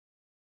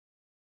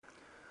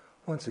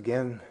Once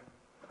again,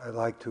 I'd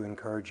like to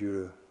encourage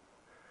you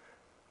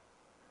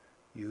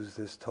to use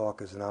this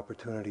talk as an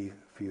opportunity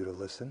for you to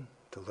listen,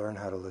 to learn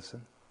how to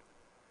listen.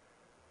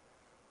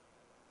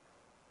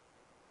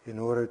 In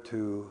order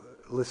to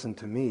listen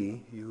to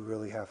me, you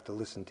really have to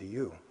listen to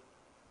you.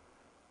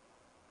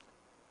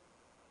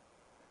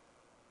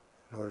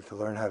 In order to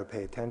learn how to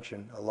pay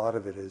attention, a lot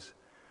of it is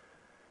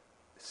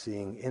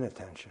seeing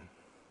inattention.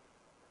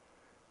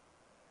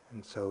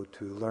 And so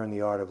to learn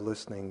the art of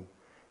listening,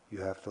 you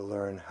have to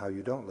learn how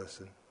you don't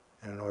listen.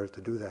 And in order to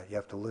do that, you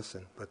have to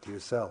listen, but to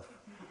yourself.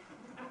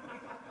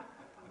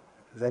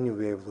 Then you'll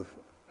be able to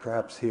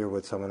perhaps hear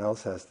what someone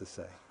else has to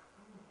say.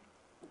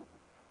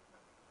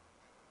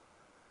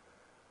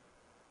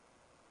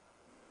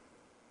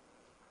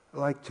 I'd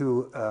like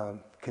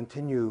to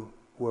continue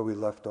where we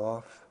left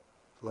off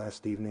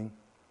last evening.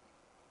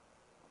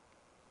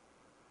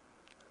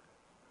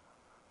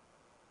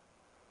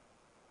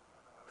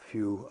 A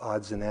few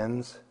odds and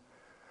ends,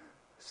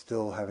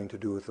 still having to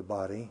do with the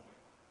body.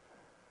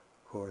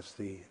 Of course,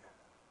 it's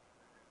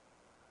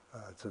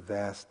a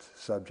vast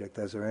subject,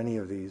 as are any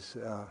of these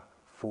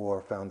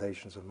four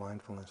foundations of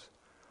mindfulness.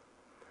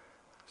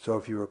 So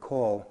if you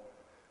recall,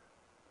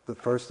 the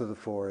first of the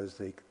four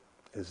is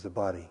the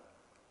body.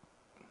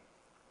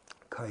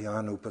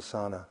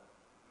 Kayanupassana.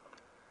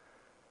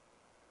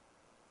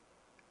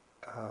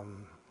 I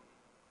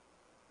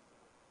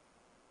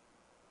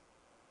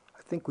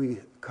think we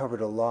covered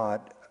a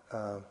lot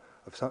of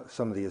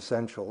some of the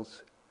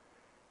essentials.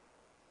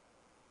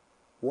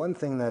 One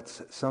thing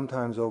that's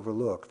sometimes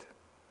overlooked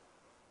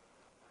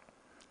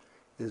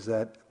is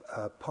that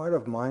part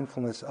of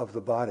mindfulness of the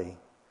body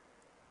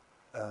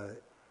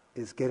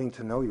is getting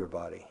to know your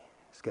body,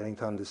 is getting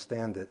to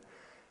understand it.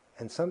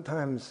 And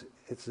sometimes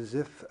it's as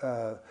if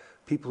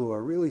people who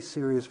are really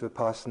serious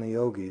Vipassana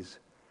yogis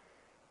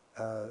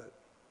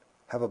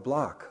have a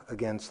block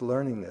against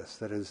learning this.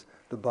 That is,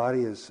 the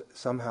body is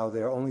somehow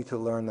there only to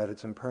learn that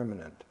it's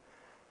impermanent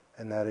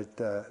and that it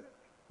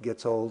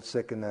gets old,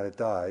 sick, and that it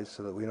dies,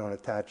 so that we don't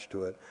attach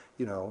to it,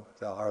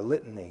 our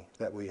litany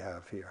that we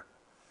have here.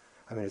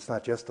 I mean, it's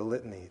not just a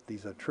litany.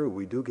 These are true.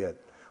 We do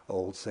get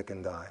old, sick,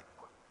 and die.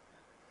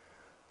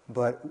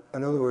 But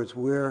in other words,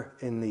 we're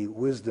in the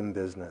wisdom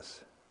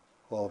business,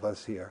 all of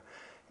us here.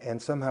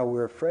 And somehow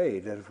we're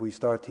afraid that if we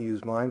start to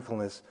use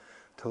mindfulness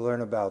to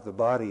learn about the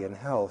body and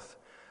health,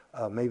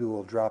 maybe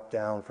we'll drop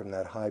down from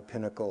that high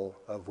pinnacle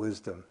of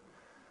wisdom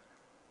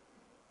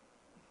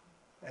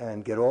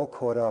and get all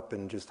caught up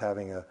in just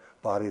having a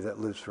body that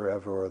lives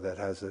forever, or that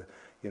has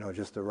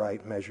just the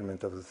right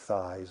measurement of the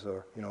thighs,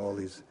 or all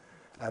these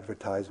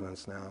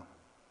advertisements now,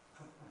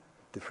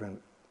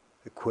 different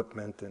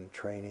equipment and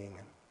training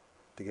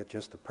to get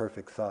just the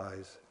perfect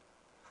thighs.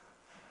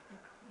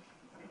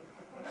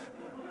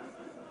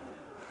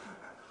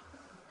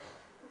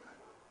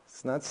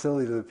 It's not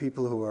silly to the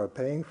people who are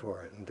paying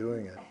for it and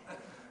doing it.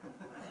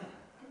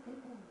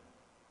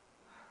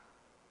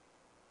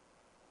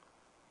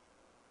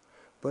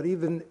 But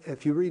even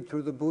if you read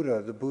through the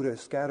Buddha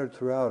scattered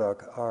throughout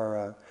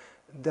are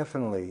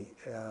definitely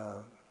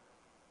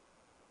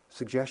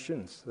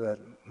suggestions that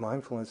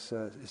mindfulness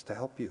is to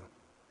help you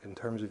in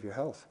terms of your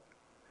health.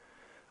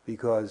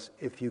 Because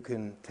if you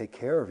can take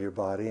care of your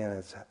body and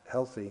it's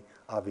healthy,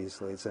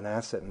 obviously it's an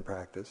asset in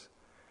practice.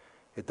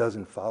 It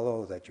doesn't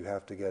follow that you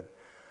have to get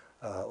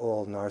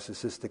all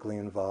narcissistically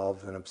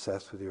involved and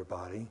obsessed with your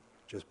body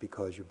just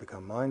because you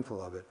become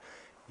mindful of it.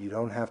 You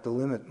don't have to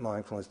limit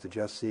mindfulness to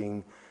just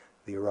seeing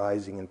the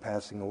arising and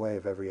passing away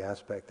of every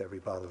aspect, every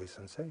bodily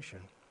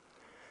sensation.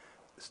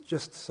 It's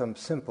just some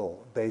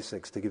simple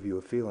basics to give you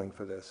a feeling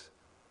for this.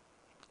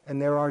 And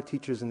there are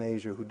teachers in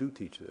Asia who do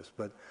teach this,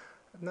 but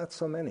not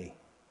so many.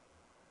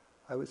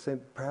 I would say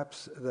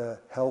perhaps the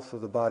health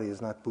of the body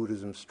is not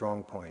Buddhism's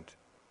strong point.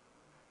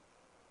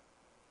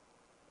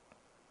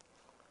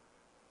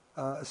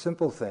 A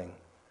simple thing,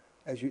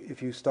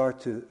 if you start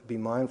to be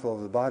mindful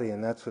of the body,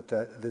 and that's what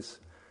this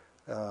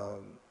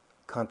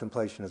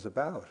contemplation is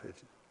about.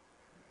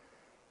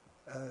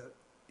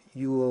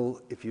 You will,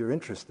 if you're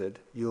interested,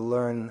 you'll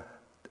learn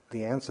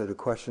the answer to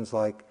questions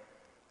like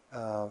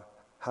how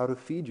to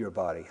feed your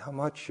body, how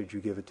much should you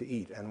give it to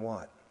eat, and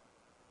what.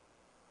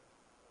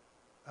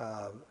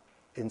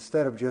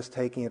 Instead of just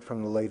taking it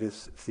from the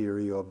latest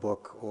theory or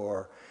book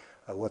or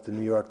what the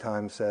New York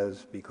Times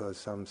says because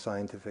some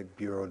scientific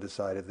bureau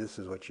decided this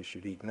is what you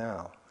should eat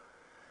now.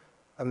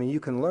 I mean, you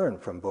can learn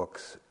from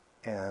books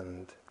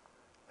and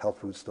health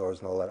food stores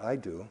and all that. I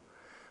do.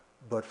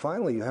 But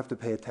finally, you have to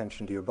pay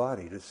attention to your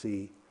body to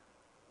see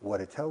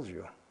what it tells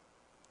you,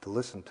 to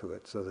listen to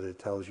it so that it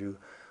tells you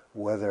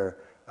whether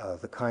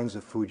the kinds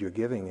of food you're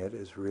giving it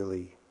is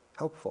really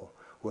helpful.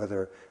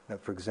 Whether,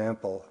 for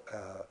example,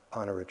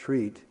 on a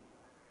retreat,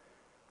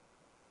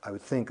 I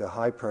would think a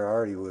high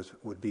priority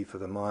would be for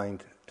the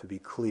mind to be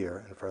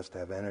clear and for us to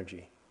have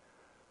energy.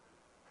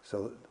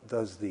 So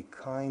does the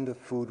kind of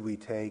food we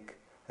take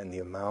and the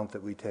amount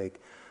that we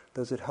take,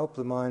 does it help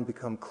the mind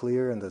become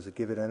clear and does it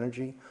give it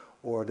energy?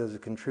 Or does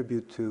it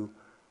contribute to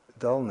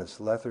dullness,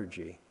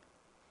 lethargy,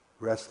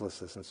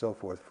 restlessness and so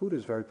forth, food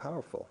is very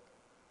powerful.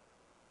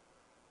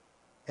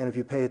 And if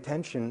you pay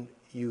attention,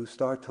 you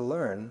start to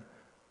learn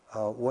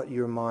what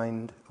your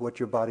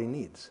body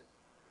needs,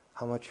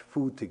 how much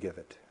food to give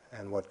it,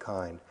 and what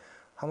kind,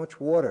 how much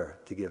water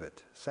to give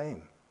it,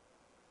 same.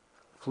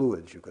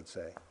 Fluids, you could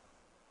say,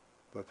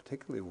 but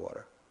particularly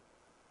water.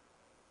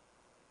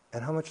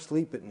 And how much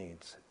sleep it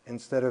needs.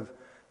 Instead of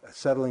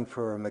settling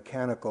for a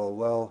mechanical,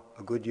 well,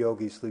 a good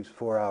yogi sleeps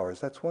 4 hours.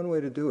 That's one way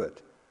to do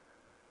it.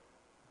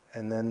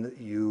 And then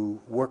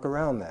you work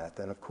around that.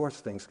 Then, of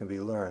course, things can be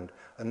learned.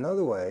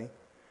 Another way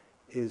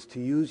is to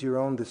use your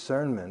own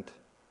discernment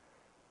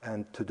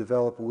and to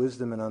develop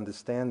wisdom and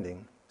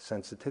understanding,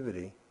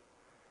 sensitivity,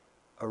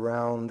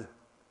 around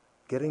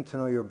getting to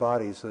know your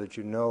body so that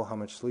you know how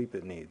much sleep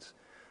it needs.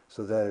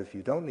 So that if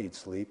you don't need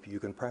sleep, you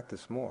can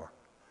practice more.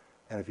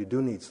 And if you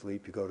do need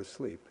sleep, you go to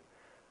sleep.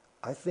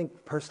 I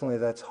think personally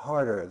that's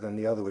harder than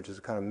the other, which is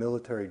a kind of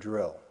military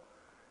drill.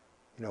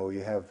 You know,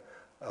 you have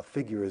a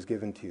figure is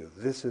given to you.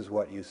 This is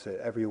what you say.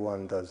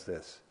 Everyone does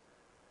this.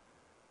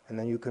 And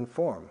then you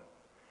conform.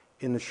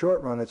 In the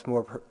short run, it's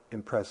more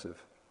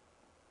impressive.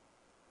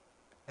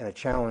 And it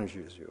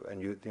challenges you. And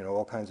you know,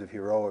 all kinds of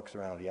heroics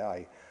around. Yeah,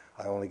 I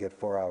only get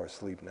 4 hours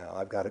sleep now.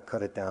 I've got to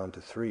cut it down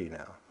to 3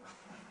 now.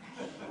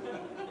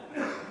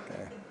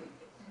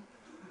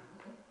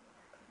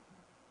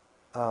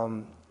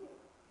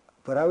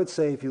 But I would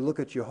say if you look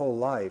at your whole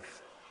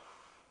life,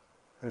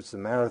 it's a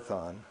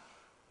marathon,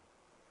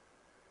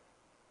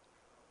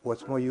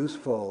 what's more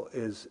useful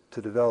is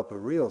to develop a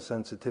real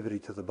sensitivity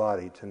to the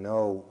body, to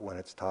know when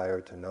it's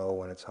tired, to know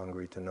when it's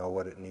hungry, to know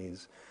what it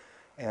needs.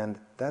 And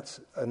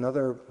that's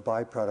another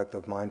byproduct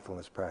of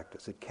mindfulness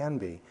practice. It can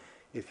be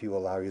if you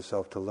allow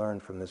yourself to learn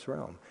from this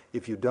realm.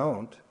 If you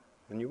don't,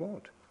 then you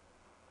won't.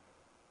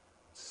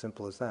 It's as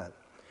simple as that.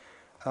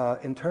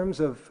 In terms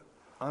of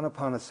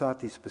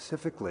Anapanasati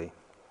specifically,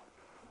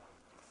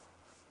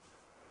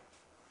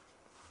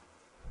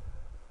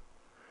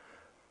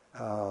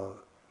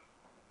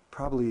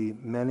 probably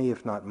many,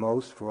 if not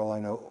most, for all I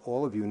know,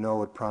 all of you know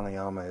what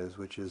pranayama is,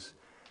 which is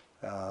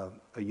a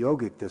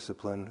yogic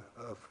discipline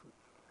of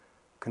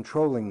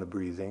controlling the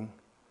breathing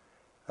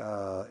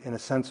in a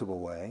sensible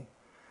way.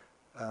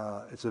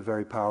 It's a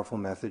very powerful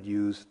method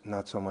used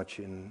not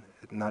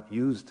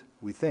used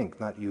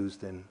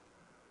in,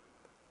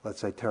 let's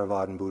say,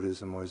 Theravadan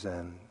Buddhism or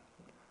Zen.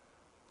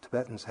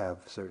 Tibetans have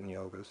certain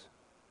yogas.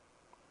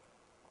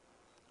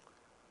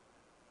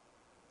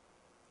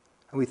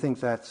 And we think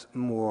that's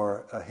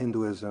more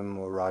Hinduism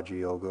or Raja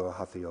Yoga or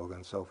Hatha Yoga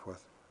and so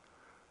forth.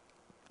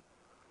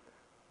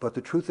 But the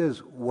truth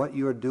is, what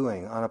you're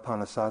doing,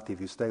 Anapanasati, if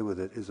you stay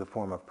with it, is a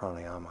form of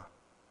pranayama.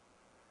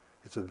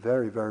 It's a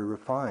very, very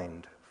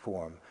refined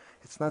form.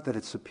 It's not that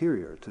it's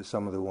superior to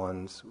some of the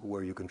ones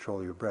where you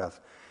control your breath.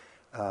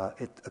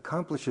 It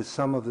accomplishes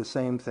some of the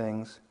same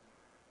things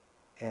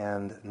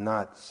and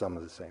not some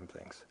of the same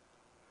things.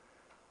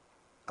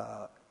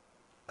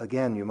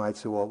 Again, you might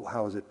say, well,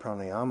 how is it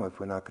pranayama if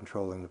we're not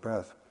controlling the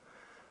breath?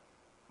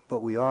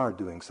 But we are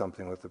doing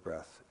something with the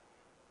breath.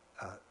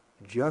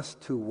 Just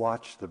to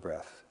watch the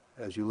breath,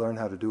 as you learn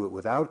how to do it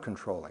without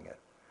controlling it,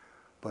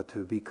 but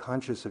to be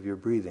conscious of your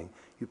breathing.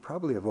 You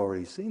probably have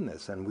already seen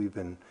this, and we've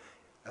been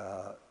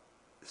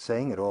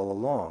saying it all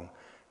along.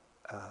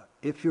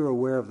 If you're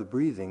aware of the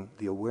breathing,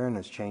 the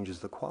awareness changes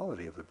the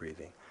quality of the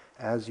breathing.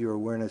 As your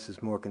awareness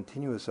is more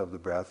continuous of the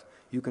breath,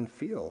 you can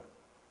feel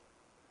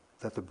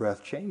that the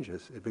breath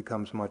changes. It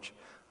becomes much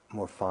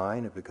more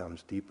fine, it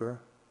becomes deeper,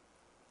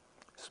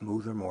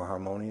 smoother, more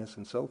harmonious,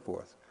 and so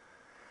forth.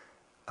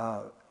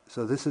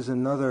 So this is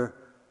another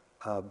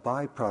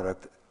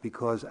byproduct,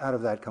 because out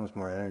of that comes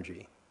more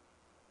energy.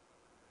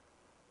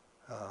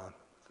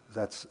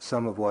 That's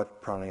some of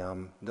what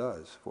pranayama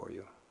does for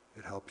you.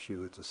 It helps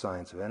you. It's a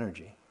science of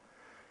energy.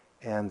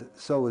 And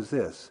so is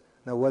this.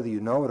 Now, whether you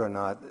know it or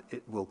not,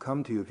 it will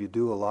come to you if you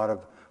do a lot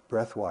of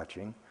breath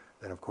watching.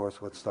 Then, of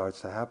course, what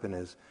starts to happen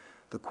is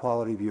the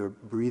quality of your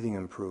breathing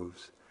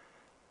improves.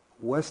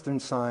 Western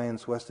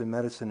science, Western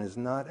medicine is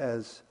not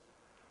as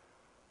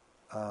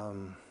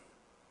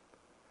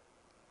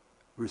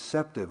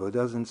receptive, or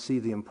doesn't see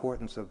the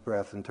importance of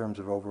breath in terms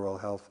of overall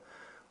health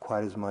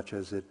quite as much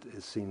as it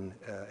is seen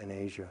in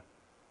Asia.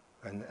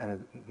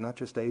 And not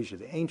just Asia,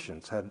 the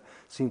ancients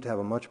seemed to have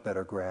a much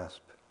better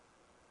grasp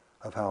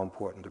of how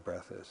important the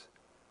breath is.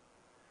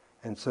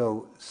 And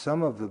so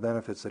some of the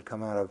benefits that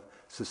come out of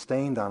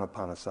sustained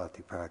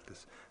anapanasati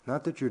practice,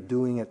 not that you're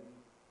doing it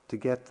to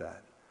get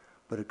that,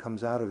 but it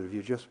comes out of it.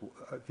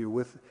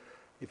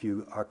 If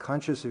you are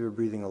conscious of your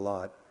breathing a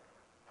lot,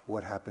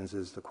 what happens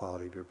is the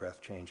quality of your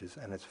breath changes,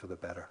 and it's for the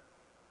better.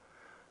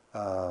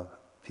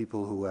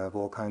 People who have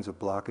all kinds of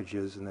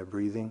blockages in their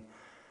breathing,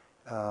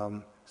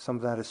 some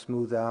of that is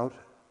smoothed out.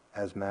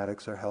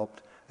 Asthmatics are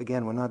helped.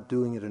 Again, we're not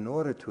doing it in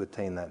order to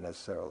attain that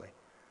necessarily.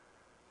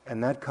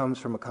 And that comes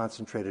from a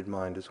concentrated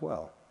mind as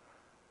well.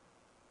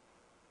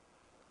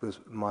 Because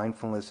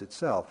mindfulness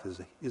itself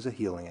is a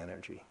healing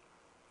energy.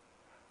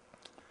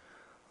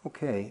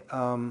 Okay.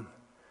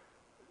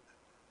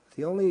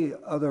 The only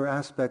other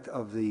aspect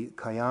of the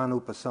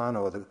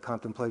Kayanupassana, or the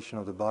contemplation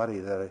of the body,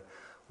 that I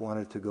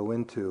wanted to go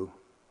into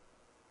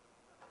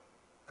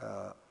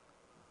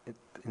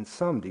in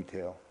some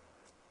detail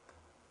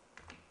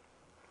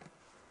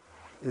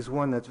is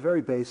one that's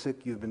very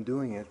basic. You've been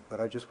doing it, but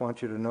I just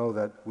want you to know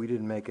that we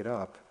didn't make it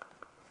up.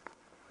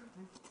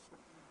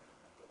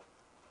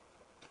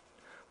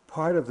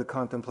 Part of the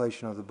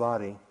contemplation of the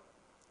body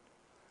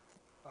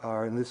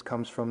are, and this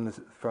comes from the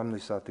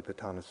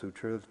Satipatthana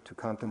Sutra, to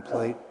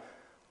contemplate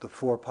the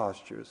four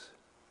postures.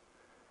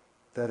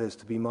 That is,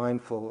 to be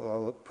mindful,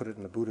 I'll put it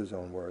in the Buddha's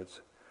own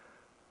words.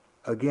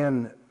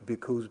 Again,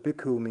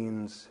 bhikkhu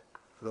means,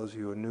 for those of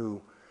you who are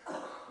new,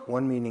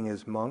 one meaning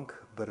is monk,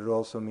 but it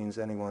also means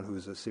anyone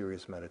who's a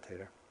serious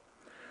meditator.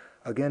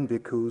 Again,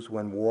 bhikkhus,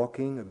 when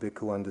walking, a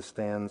bhikkhu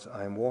understands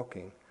I'm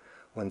walking.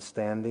 When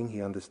standing,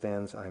 he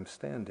understands I'm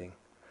standing.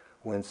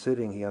 When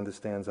sitting, he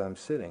understands I'm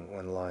sitting.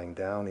 When lying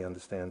down, he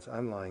understands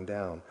I'm lying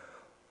down.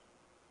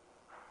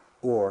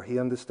 Or he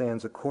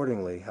understands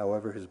accordingly,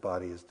 however his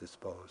body is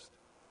disposed.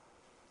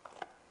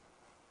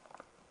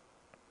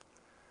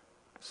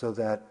 So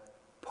that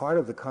part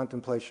of the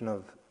contemplation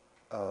of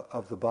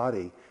the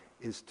body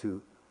is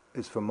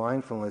for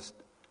mindfulness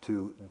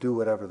to do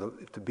whatever,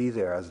 to be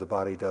there as the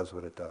body does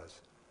what it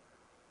does.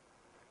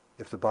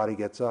 If the body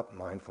gets up,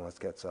 mindfulness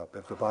gets up.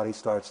 If the body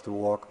starts to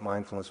walk,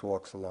 mindfulness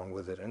walks along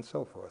with it, and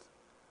so forth.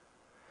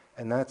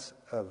 And that's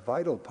a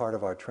vital part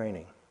of our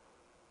training.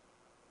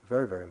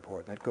 Very, very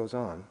important. It goes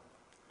on.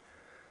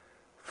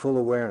 Full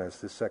awareness,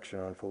 this section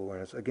on full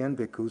awareness. Again,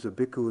 bhikkhus, a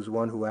bhikkhu is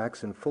one who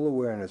acts in full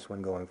awareness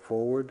when going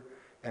forward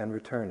and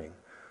returning,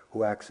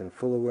 who acts in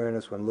full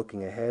awareness when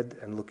looking ahead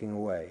and looking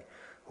away,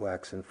 who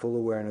acts in full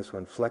awareness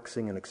when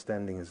flexing and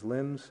extending his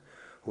limbs,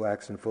 who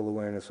acts in full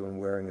awareness when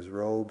wearing his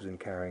robes and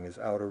carrying his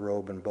outer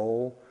robe and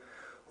bowl,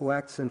 who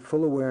acts in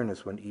full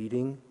awareness when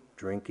eating,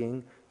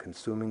 drinking,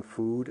 consuming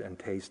food and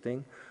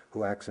tasting,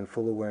 who acts in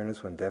full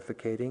awareness when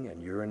defecating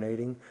and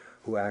urinating,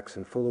 who acts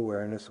in full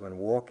awareness when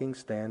walking,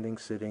 standing,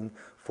 sitting,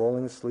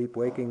 falling asleep,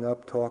 waking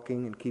up,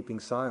 talking, and keeping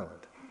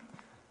silent.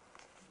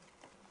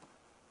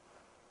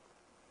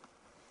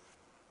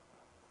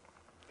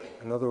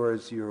 In other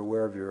words, you're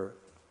aware of your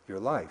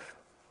life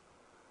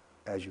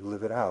as you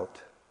live it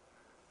out.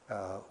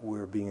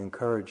 We're being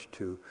encouraged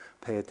to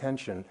pay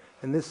attention.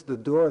 And the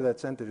door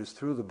that's entered is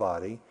through the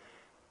body,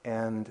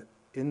 and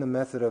in the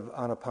method of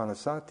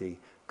anapanasati,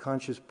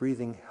 conscious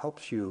breathing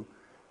helps you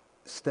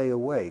stay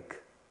awake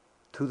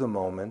to the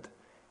moment,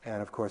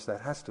 and of course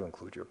that has to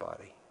include your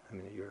body. I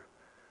mean,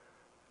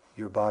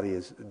 your body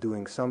is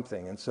doing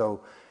something, and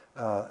so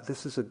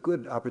this is a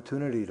good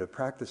opportunity to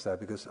practice that,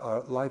 because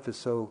our life is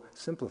so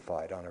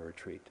simplified on a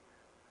retreat.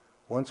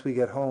 Once we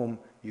get home,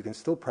 you can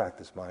still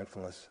practice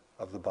mindfulness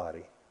of the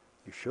body.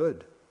 You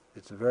should.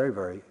 It's very,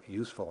 very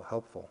useful,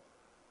 helpful.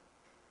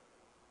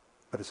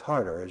 But it's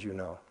harder, as you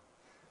know,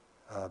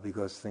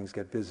 because things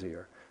get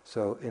busier.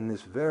 So in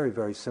this very,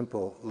 very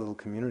simple little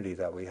community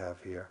that we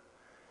have here,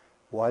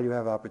 while you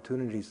have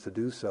opportunities to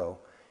do so,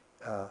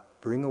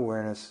 bring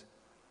awareness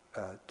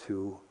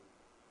to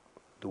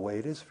the way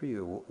it is for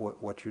you,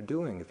 what you're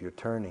doing, if you're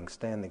turning,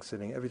 standing,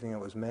 sitting, everything that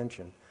was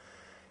mentioned.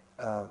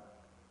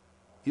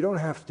 You don't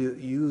have to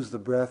use the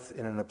breath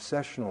in an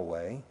obsessional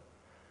way.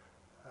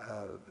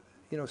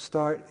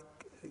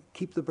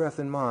 Keep the breath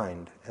in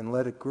mind and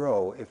let it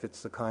grow if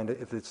it's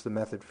the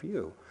method for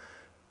you.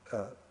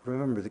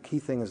 Remember, the key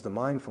thing is the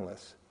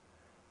mindfulness.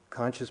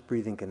 Conscious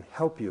breathing can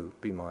help you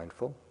be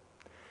mindful,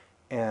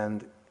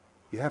 and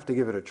you have to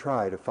give it a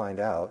try to find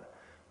out.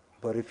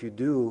 But if you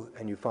do,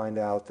 and you find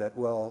out that,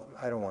 well,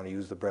 I don't want to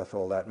use the breath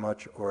all that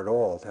much or at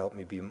all to help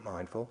me be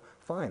mindful,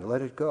 fine,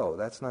 let it go.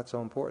 That's not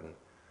so important.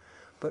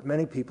 But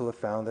many people have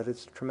found that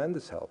it's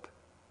tremendous help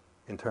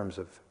in terms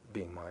of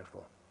being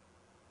mindful.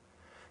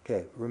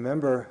 Okay,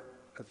 remember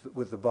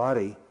with the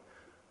body,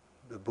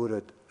 the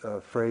Buddha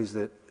phrased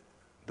it,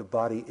 the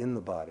body in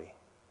the body.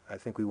 I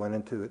think we went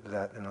into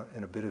that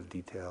in a bit of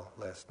detail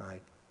last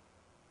night.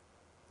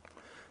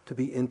 To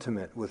be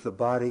intimate with the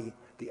body,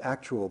 the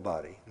actual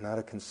body, not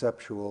a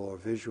conceptual or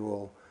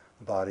visual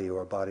body,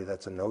 or a body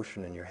that's a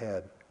notion in your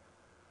head,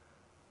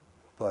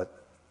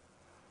 but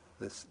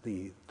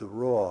the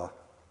raw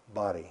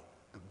body,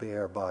 the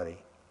bare body.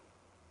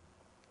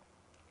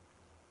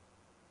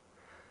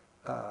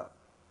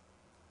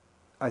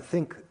 I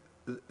think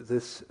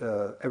this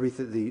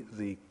everything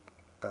the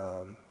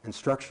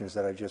instructions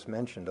that I just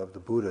mentioned of the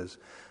Buddhas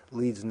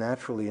leads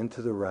naturally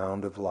into the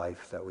round of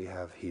life that we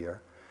have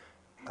here.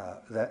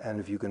 And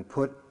if you can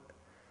put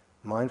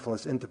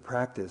mindfulness into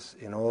practice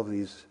in all of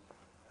these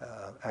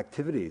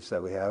activities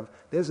that we have,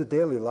 there's a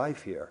daily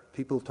life here.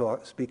 People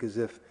speak as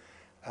if,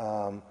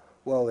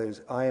 there's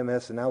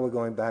IMS and now we're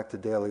going back to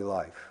daily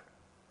life.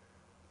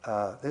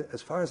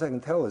 As far as I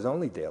can tell, there's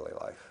only daily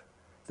life.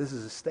 This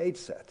is a stage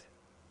set.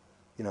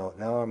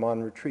 Now I'm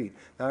on retreat.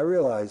 Now I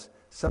realize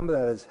some of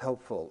that is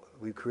helpful.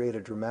 We create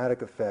a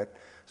dramatic effect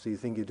so you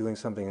think you're doing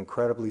something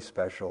incredibly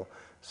special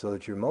so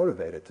that you're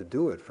motivated to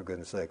do it, for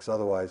goodness sakes.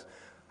 Otherwise,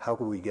 how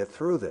could we get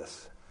through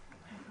this?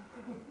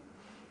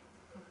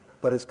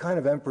 But it's kind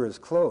of emperor's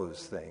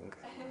clothes thing.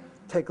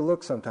 Take a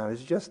look sometime.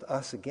 It's just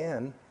us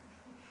again,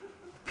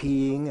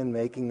 peeing and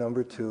making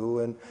number two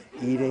and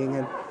eating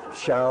and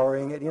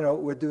showering. And,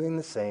 we're doing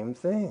the same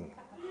thing.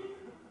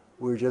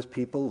 We're just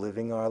people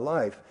living our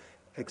life,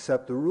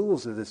 except the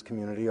rules of this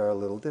community are a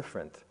little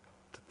different.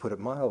 To put it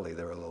mildly,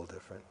 they're a little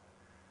different.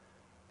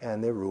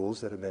 And they're rules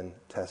that have been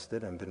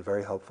tested and been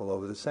very helpful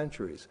over the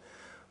centuries.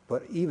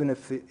 But even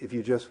if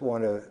you just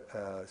want to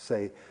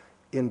say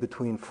in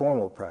between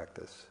formal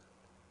practice,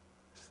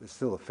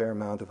 still a fair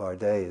amount of our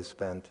day is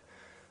spent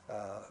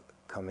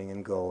coming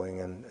and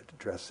going and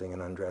dressing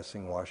and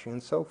undressing, washing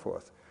and so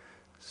forth.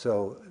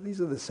 So these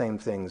are the same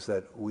things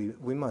that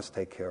we must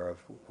take care of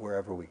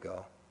wherever we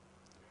go.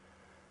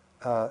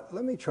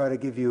 Let me try to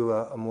give you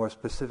a more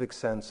specific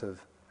sense of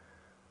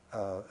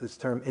this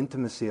term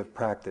intimacy of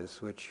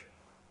practice, which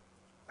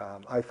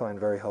I find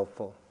very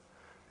helpful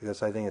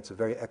because I think it's a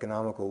very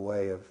economical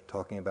way of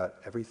talking about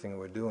everything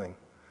we're doing.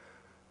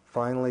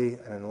 Finally,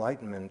 an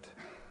enlightenment,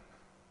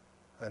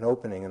 an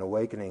opening, an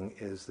awakening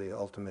is the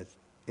ultimate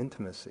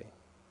intimacy.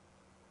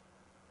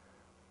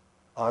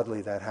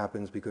 Oddly, that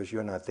happens because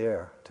you're not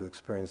there to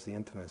experience the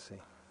intimacy.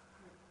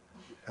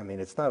 I mean,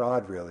 it's not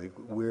odd, really.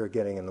 We're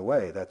getting in the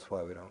way. That's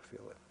why we don't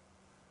feel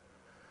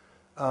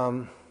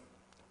it.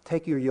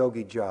 Take your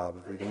yogi job,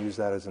 if we can use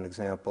that as an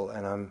example,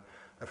 and I'm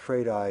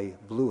afraid I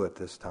blew it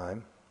this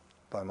time,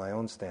 by my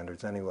own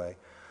standards anyway.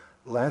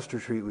 Last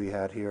retreat we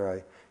had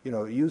here, it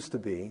used to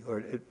be,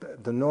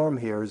 the norm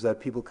here is that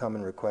people come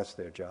and request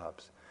their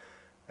jobs.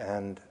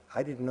 And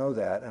I didn't know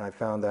that, and I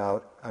found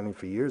out,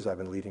 for years I've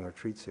been leading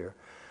retreats here,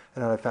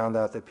 and I found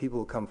out that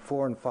people come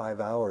 4 and 5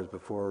 hours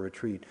before a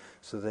retreat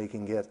so they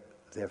can get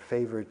their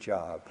favorite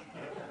job.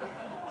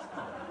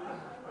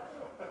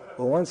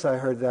 Well, once I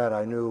heard that,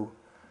 I knew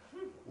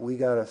we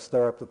got to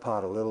stir up the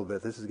pot a little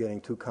bit. This is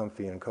getting too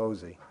comfy and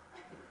cozy.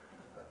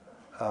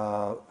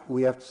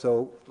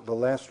 So the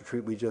last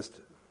retreat just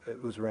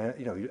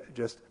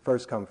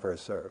first come,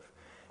 first serve.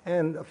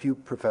 And a few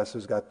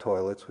professors got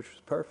toilets, which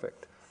was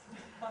perfect.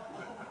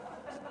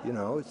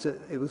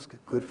 It was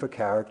good for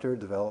character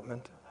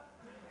development.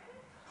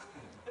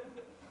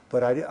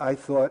 But I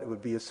thought it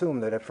would be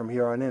assumed that from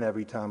here on in,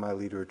 every time I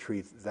lead a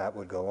retreat, that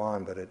would go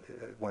on, but it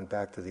went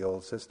back to the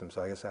old system.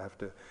 So I guess I have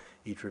to,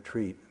 each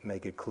retreat,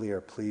 make it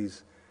clear,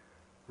 please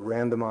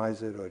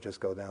randomize it or just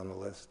go down the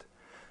list.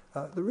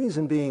 The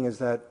reason being is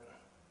that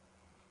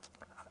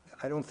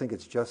I don't think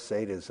it's just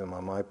sadism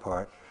on my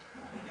part.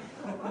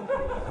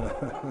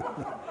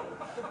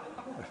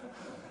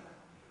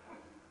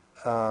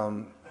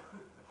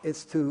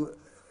 It's to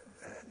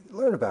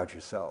learn about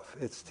yourself.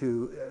 It's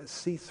to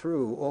see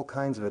through all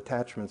kinds of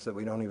attachments that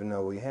we don't even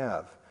know we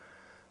have.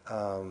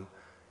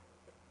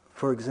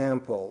 For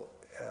example,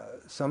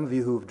 some of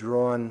you who've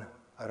drawn,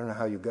 I don't know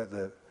how you got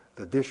the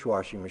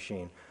dishwashing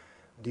machine.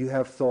 Do you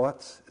have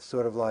thoughts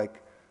sort of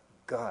like,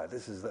 God,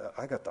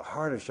 I got the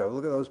hardest job.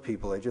 Look at those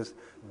people. They just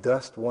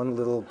dust one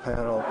little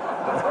panel.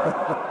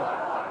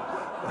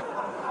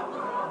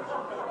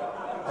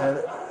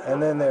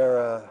 and then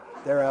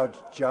they're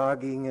out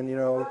jogging and,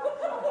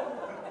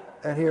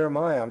 and here am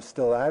I. I'm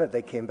still at it.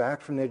 They came back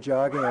from their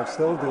jogging. I'm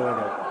still doing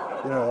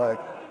it.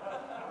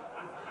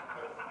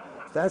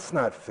 That's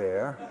not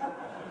fair.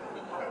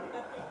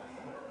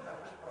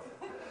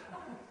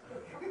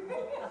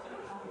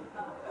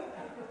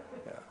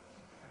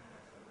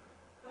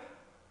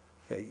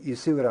 Okay, you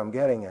see what I'm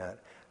getting at.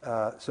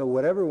 So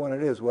whatever one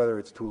it is, whether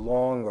it's too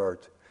long or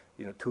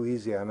too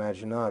easy, I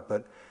imagine not.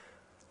 But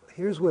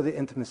here's where the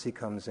intimacy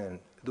comes in.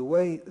 The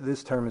way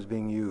this term is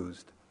being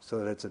used, so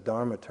that it's a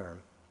Dharma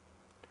term,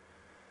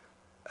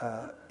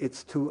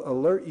 it's to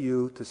alert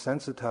you, to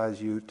sensitize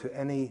you to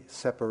any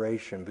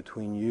separation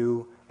between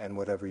you and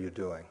whatever you're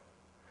doing.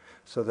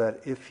 So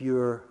that if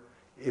you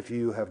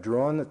have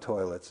drawn the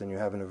toilets and you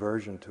have an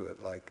aversion to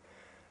it, like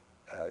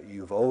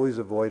you've always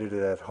avoided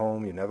it at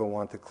home, you never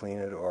want to clean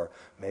it, or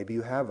maybe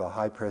you have a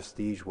high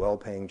prestige,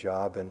 well-paying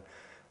job and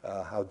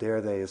how dare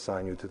they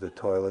assign you to the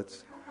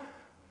toilets.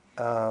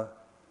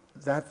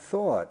 That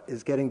thought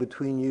is getting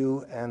between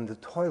you and the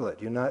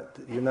toilet. You're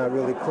not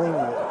really cleaning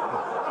it.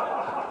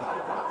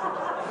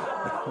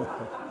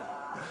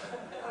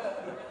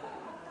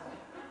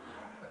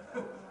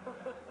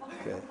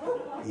 Okay.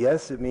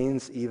 Yes, it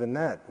means even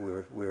that.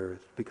 We're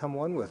become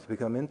one with,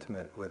 become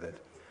intimate with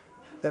it.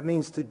 That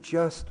means to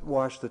just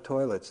wash the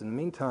toilets. In the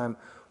meantime,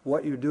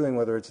 what you're doing,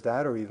 whether it's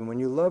that or even when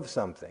you love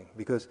something,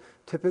 because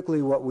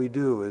typically what we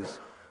do is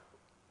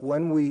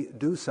when we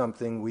do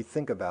something, we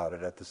think about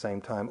it at the same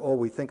time, or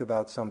we think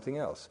about something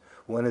else.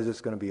 When is this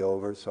going to be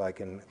over so I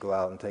can go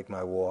out and take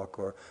my walk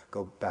or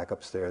go back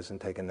upstairs and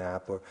take a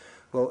nap?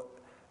 Well,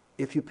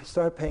 if you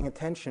start paying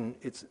attention,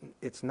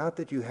 it's not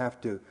that you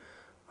have to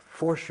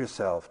force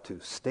yourself to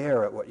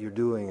stare at what you're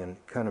doing and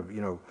kind of,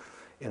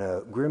 in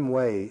a grim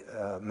way,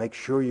 make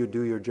sure you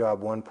do your job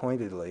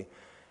one-pointedly.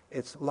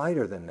 It's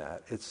lighter than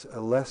that. It's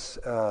less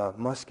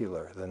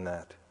muscular than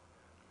that.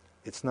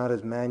 It's not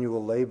as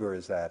manual labor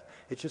as that.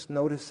 It's just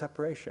notice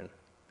separation.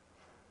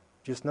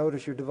 Just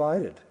notice you're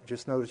divided.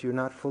 Just notice you're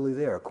not fully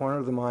there. A corner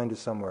of the mind is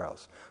somewhere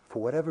else,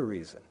 for whatever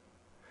reason.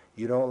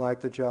 You don't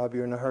like the job,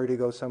 you're in a hurry to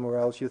go somewhere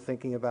else, you're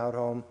thinking about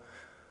home,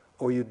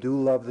 or you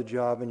do love the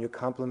job and you're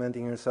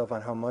complimenting yourself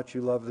on how much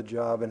you love the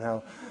job and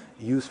how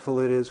useful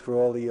it is for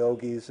all the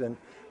yogis, and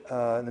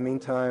in the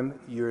meantime,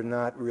 you're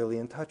not really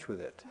in touch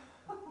with it.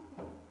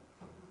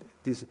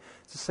 It's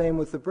the same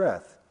with the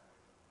breath.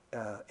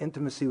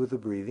 Intimacy with the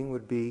breathing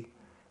would be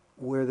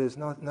where there's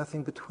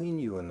nothing between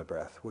you and the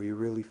breath, where you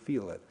really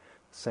feel it.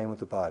 Same with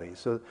the body.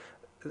 So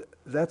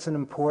that's an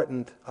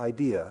important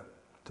idea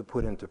to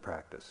put into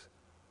practice.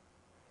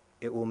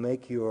 It will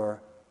make your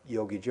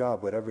yogi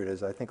job, whatever it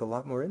is, I think a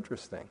lot more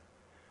interesting,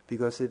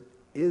 because it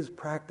is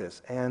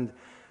practice, and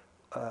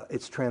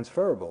it's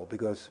transferable,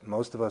 because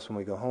most of us when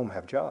we go home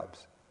have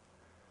jobs.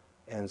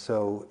 And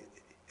so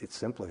it's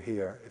simpler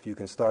here if you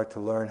can start to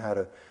learn how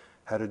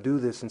to do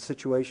this in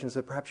situations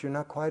that perhaps you're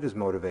not quite as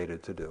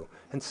motivated to do.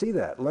 And see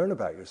that, learn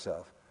about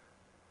yourself.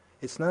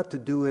 It's not to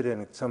do it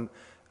in some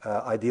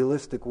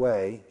idealistic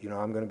way.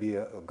 I'm going to be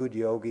a good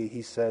yogi,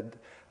 he said,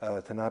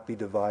 to not be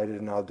divided,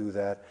 and I'll do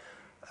that.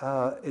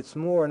 It's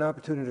more an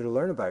opportunity to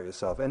learn about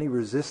yourself. Any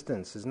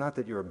resistance is not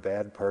that you're a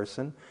bad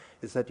person,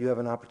 it's that you have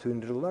an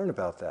opportunity to learn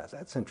about that.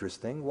 That's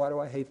interesting. Why do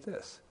I hate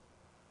this?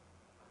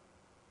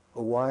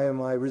 Or why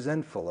am I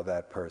resentful of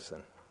that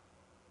person?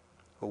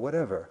 Or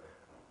whatever.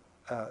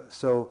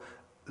 So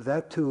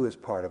that too is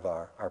part of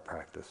our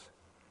practice.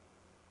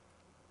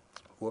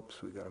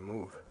 Whoops, we got to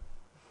move.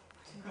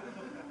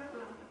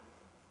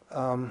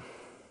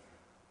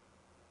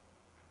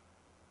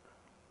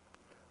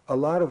 A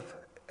lot of...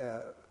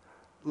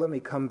 let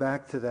me come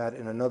back to that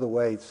in another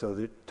way so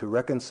that to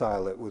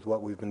reconcile it with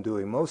what we've been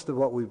doing. Most of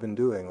what we've been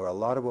doing, or a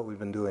lot of what we've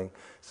been doing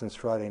since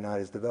Friday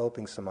night, is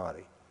developing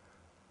samadhi.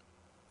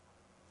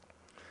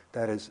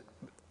 That is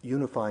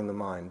unifying the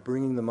mind,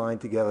 bringing the mind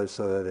together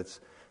so that it's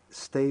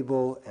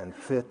stable and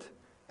fit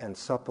and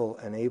supple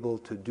and able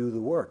to do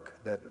the work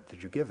that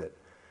you give it.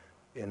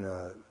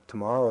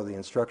 Tomorrow the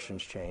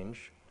instructions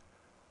change.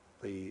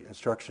 The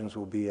instructions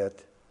will be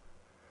at...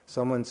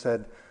 Someone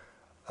said...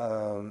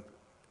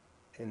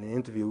 in the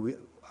interview,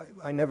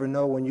 I never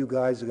know when you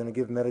guys are going to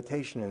give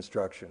meditation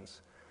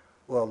instructions.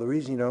 Well, the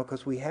reason you know,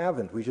 because we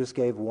haven't. We just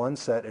gave one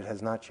set, it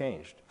has not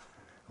changed.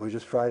 It was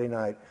just Friday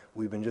night,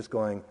 we've been just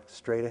going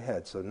straight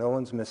ahead, so no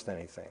one's missed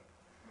anything.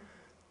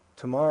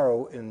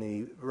 Tomorrow,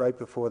 right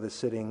before the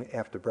sitting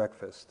after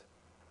breakfast,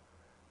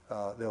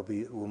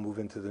 we'll move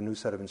into the new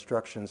set of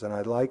instructions, and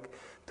I'd like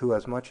to,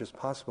 as much as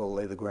possible,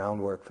 lay the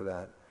groundwork for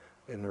that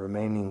in the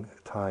remaining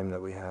time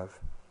that we have.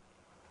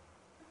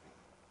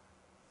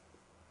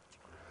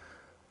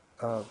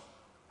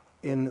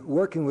 In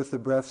working with the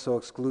breath so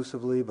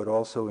exclusively, but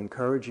also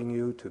encouraging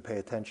you to pay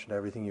attention to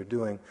everything you're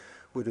doing,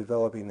 we're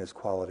developing this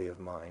quality of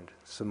mind,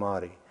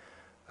 samadhi.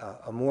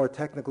 A more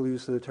technical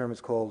use of the term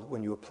is called,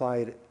 when you apply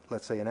it,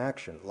 let's say in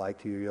action,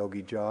 like to your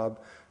yogi job,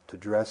 to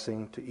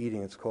dressing, to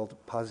eating, it's called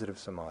positive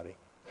samadhi.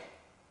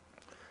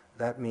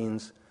 That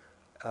means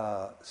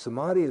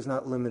samadhi is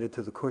not limited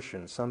to the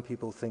cushion. Some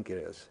people think it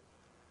is.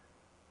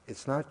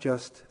 It's not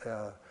just...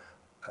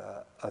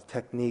 a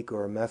technique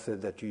or a method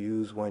that you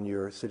use when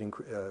you're sitting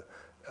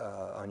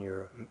on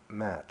your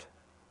mat.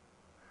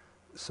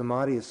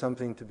 Samadhi is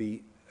something to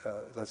be,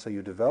 let's say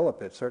you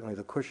develop it, certainly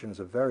the cushion's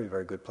a very,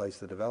 very good place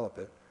to develop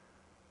it,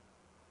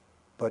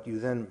 but you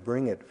then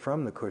bring it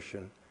from the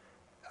cushion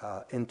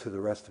into the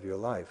rest of your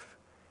life.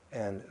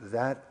 And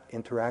that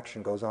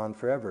interaction goes on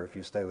forever if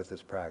you stay with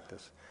this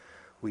practice.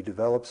 We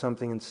develop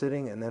something in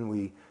sitting and then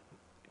we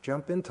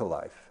jump into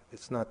life.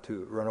 It's not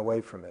to run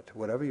away from it,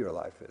 whatever your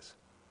life is.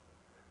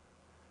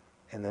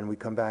 And then we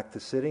come back to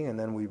sitting, and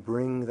then we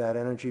bring that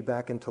energy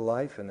back into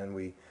life, and then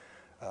we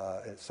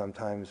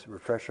sometimes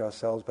refresh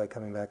ourselves by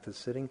coming back to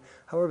sitting.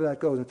 However that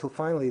goes, until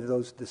finally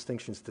those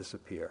distinctions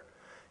disappear.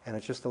 And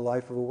it's just a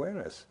life of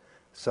awareness.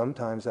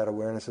 Sometimes that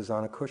awareness is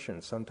on a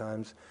cushion.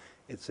 Sometimes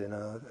it's in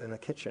a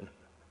kitchen.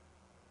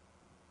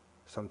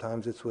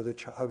 Sometimes it's with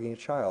hugging a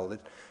child.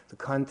 The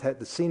content,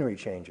 the scenery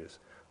changes.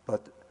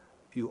 But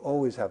you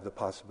always have the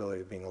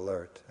possibility of being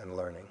alert and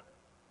learning.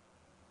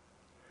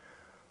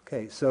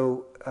 Okay,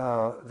 so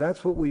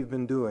that's what we've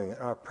been doing.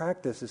 Our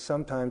practice is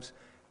sometimes,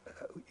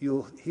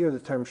 you'll hear the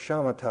term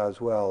shamatha as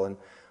well, and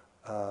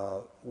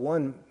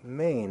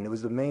it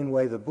was the main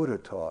way the Buddha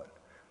taught.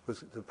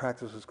 The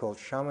practice was called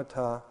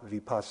Samatha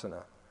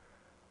Vipassana,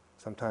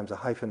 sometimes a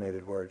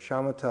hyphenated word.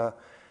 Shamatha,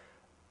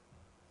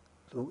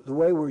 the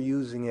way we're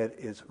using it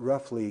is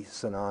roughly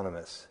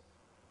synonymous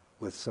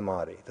with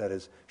samadhi. That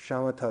is,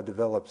 shamatha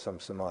develops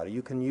some samadhi.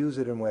 You can use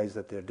it in ways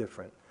that they're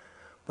different.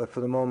 But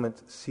for the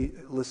moment,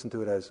 listen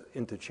to it as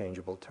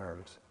interchangeable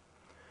terms.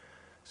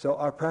 So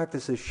our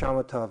practice is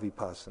Samatha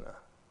Vipassana.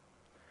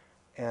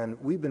 And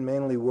we've been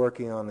mainly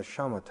working on the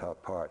shamatha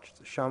part.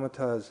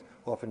 Shamatha is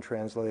often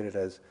translated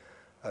as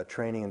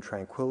training in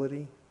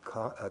tranquility,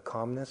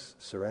 calmness,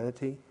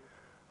 serenity,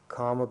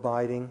 calm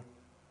abiding.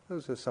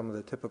 Those are some of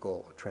the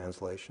typical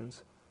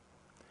translations.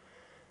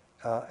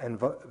 And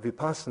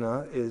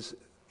Vipassana is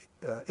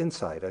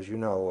insight, as you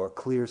know, or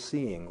clear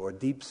seeing, or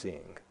deep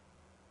seeing.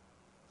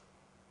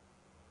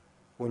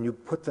 when you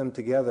put them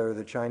together,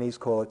 the Chinese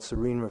call it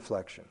serene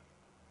reflection,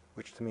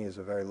 which to me is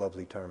a very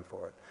lovely term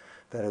for it.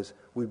 That is,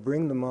 we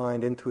bring the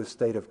mind into a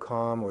state of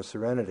calm or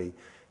serenity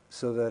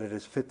so that it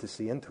is fit to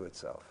see into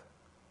itself.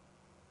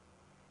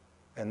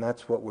 And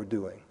that's what we're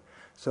doing.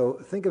 So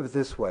think of it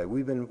this way.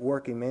 We've been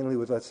working mainly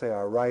with, let's say,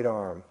 our right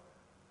arm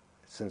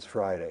since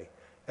Friday.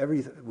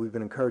 We've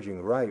been encouraging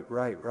right.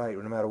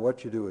 No matter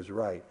what you do is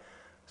right.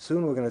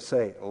 Soon we're going to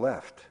say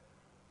left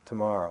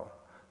tomorrow.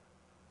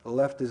 The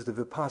left is the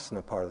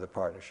Vipassana part of the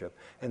partnership.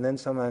 And then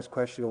sometimes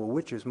question, well,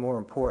 which is more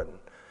important?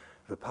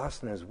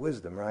 Vipassana is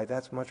wisdom, right?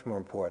 That's much more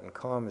important.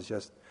 Calm is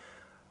just,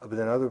 but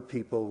then other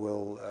people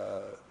will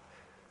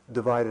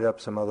divide it up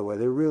some other way.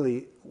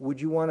 Would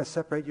you want to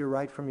separate your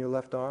right from your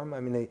left arm? I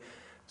mean,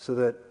 so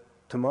that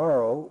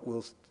tomorrow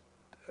we'll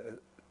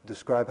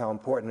describe how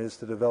important it is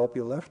to develop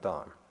your left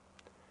arm.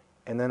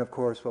 And then, of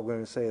course, what we're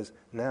going to say is,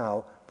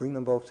 now, bring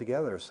them both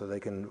together so they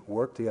can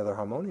work together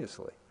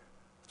harmoniously.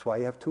 That's why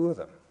you have two of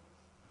them,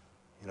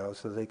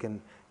 so they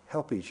can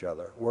help each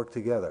other, work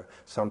together.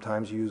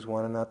 Sometimes you use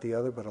one and not the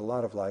other, but a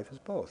lot of life is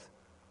both.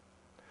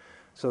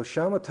 So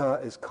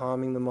shamatha is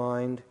calming the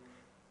mind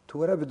to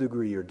whatever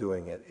degree you're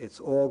doing it. It's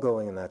all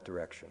going in that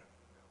direction.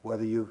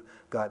 Whether you've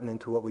gotten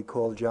into what we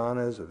call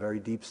jhanas, or very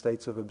deep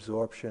states of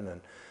absorption and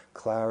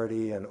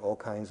clarity and all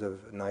kinds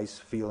of nice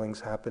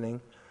feelings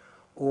happening,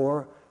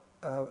 or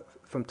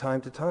from time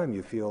to time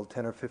you feel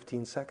 10 or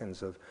 15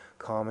 seconds of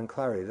calm and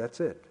clarity. That's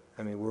it.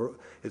 I mean,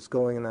 it's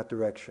going in that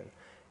direction.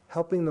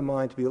 Helping the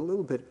mind to be a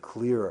little bit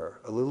clearer,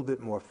 a little bit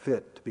more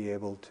fit to be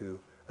able to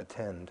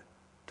attend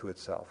to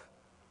itself.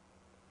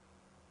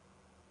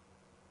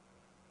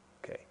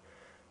 Okay.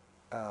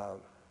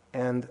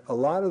 And a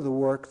lot of the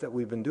work that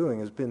we've been doing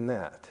has been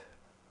that,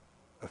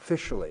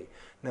 officially.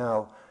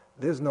 Now,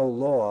 there's no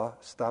law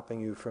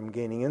stopping you from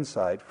gaining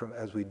insight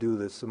as we do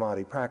this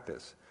samadhi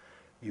practice.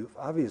 You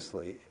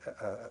obviously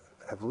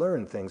have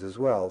learned things as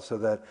well, so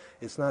that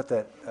it's not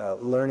that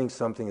learning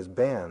something is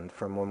banned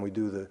from when we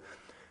do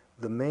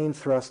the main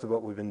thrust of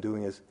what we've been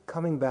doing is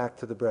coming back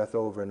to the breath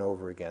over and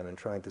over again and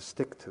trying to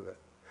stick to it.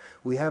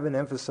 We haven't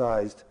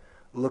emphasized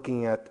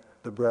looking at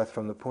the breath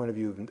from the point of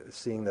view of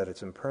seeing that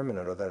it's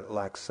impermanent or that it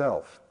lacks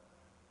self.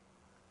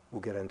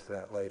 We'll get into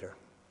that later.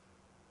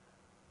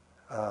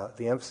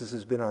 The emphasis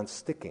has been on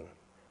sticking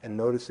and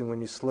noticing when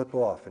you slip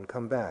off and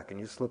come back, and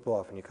you slip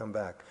off and you come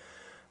back.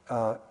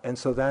 And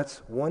so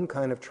that's one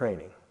kind of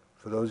training.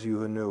 For those of you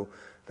who are new,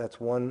 that's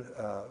one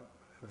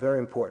very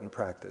important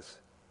practice.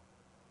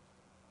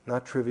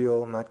 Not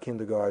trivial, not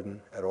kindergarten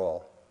at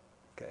all.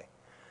 Okay.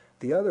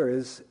 The other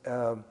is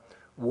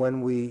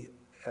when we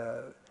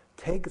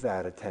take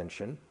that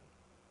attention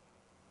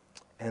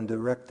and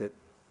direct it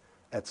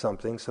at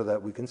something so that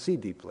we can see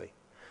deeply.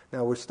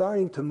 Now we're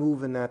starting to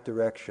move in that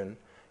direction.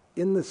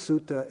 In the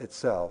sutta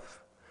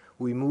itself,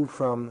 we move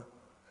from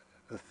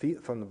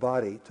the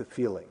body to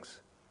feelings.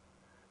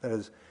 That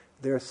is,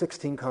 there are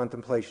 16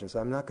 contemplations.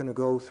 I'm not going to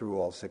go through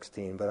all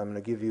 16, but I'm going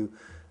to give you,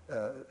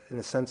 in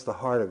a sense, the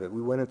heart of it.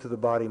 We went into the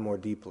body more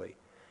deeply.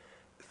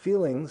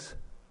 Feelings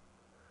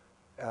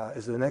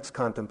is the next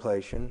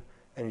contemplation,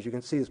 and as you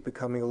can see, it's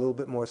becoming a little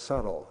bit more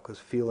subtle, because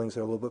feelings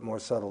are a little bit more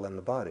subtle than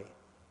the body.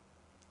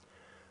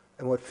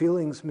 And what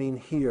feelings mean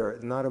here,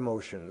 not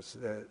emotions.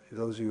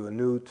 Those of you who are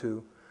new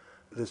to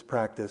this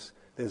practice,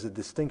 there's a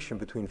distinction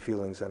between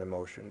feelings and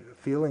emotion.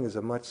 Feeling is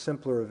a much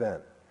simpler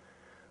event.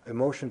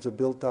 Emotions are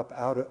built up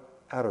out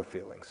of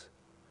feelings.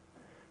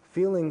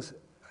 Feelings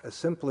are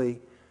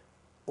simply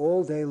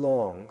all day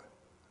long,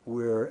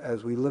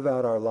 as we live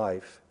out our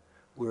life,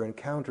 we're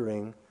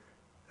encountering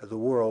the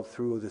world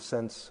through the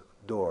sense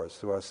doors,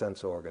 through our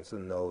sense organs, the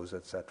nose,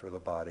 etc., the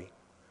body.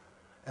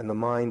 And the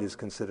mind is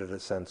considered a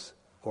sense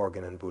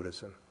organ in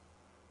Buddhism.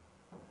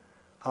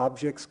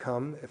 Objects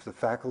come, if the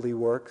faculty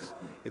works,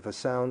 if a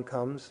sound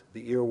comes,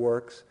 the ear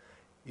works,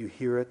 you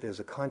hear it, there's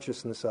a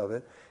consciousness of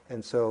it,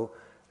 and so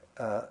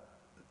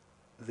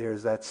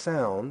there's that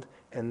sound,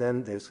 and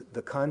then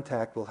the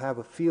contact will have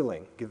a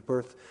feeling, give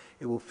birth,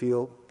 it will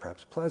feel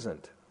perhaps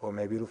pleasant, or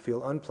maybe it'll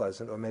feel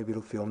unpleasant, or maybe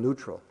it'll feel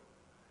neutral.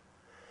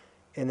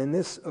 And in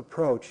this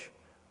approach,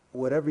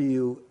 whatever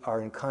you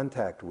are in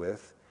contact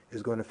with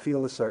is going to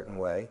feel a certain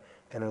way,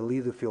 and it'll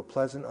either feel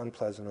pleasant,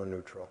 unpleasant, or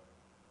neutral.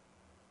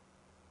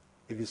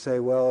 If you say,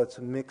 well, it's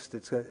mixed,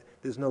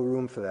 there's no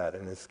room for that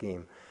in this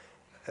scheme.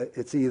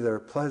 It's either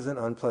pleasant,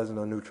 unpleasant,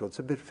 or neutral. It's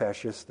a bit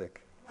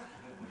fascistic.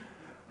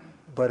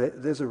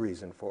 But there's a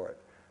reason for it.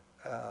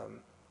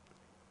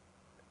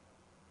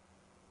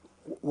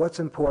 What's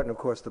important, of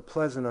course, the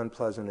pleasant,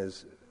 unpleasant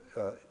is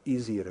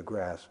easier to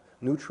grasp.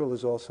 Neutral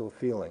is also a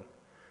feeling.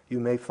 You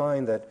may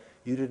find that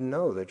you didn't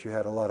know that you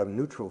had a lot of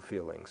neutral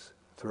feelings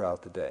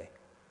throughout the day,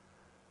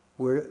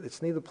 where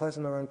it's neither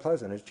pleasant or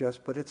unpleasant. It's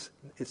just, but it's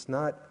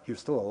not, you're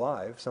still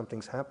alive,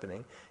 something's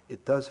happening.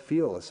 It does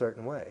feel a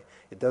certain way.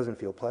 It doesn't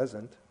feel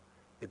pleasant.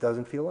 It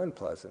doesn't feel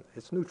unpleasant.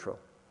 It's neutral.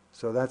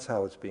 So that's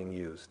how it's being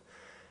used.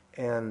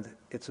 And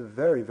it's a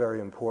very, very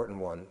important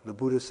one. The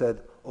Buddha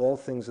said, all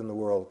things in the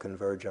world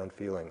converge on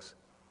feelings.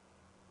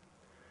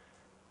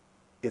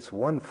 It's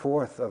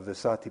 1/4 of the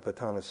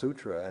Satipatthana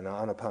Sutra and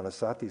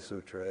Anapanasati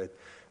Sutra.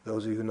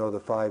 Those of you who know the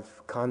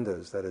 5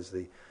 khandhas, that is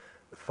the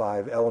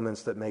 5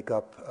 elements that make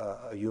up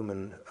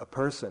a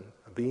person,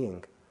 a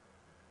being,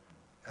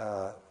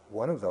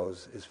 one of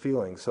those is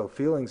feelings. So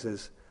feelings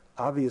is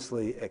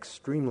obviously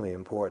extremely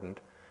important.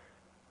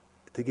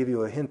 To give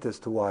you a hint as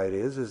to why it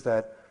is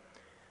that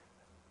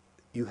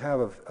you have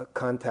a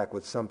contact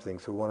with something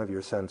through one of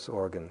your sense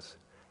organs.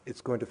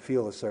 It's going to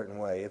feel a certain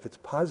way. If it's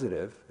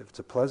positive, if it's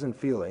a pleasant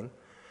feeling,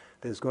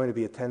 there's going to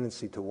be a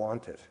tendency to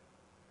want it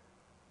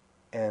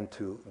and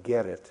to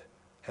get it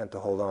and to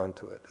hold on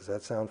to it. Does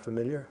that sound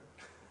familiar?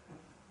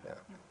 Yeah,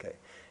 okay.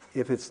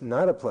 If it's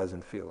not a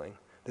pleasant feeling,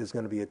 there's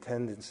going to be a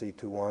tendency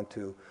to want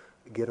to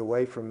get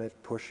away from it,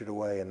 push it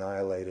away,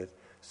 annihilate it,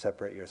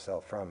 separate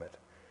yourself from it.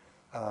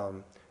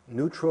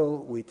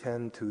 Neutral, we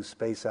tend to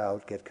space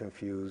out, get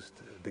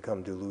confused,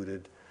 become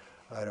deluded,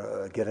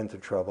 get into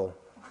trouble,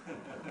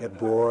 get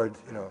bored,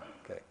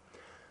 okay.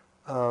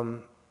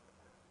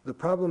 The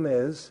problem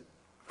is,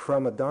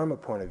 from a Dharma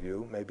point of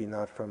view, maybe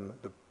not from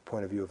the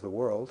point of view of the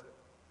world,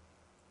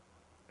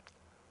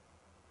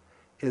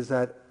 is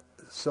that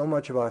so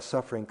much of our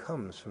suffering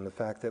comes from the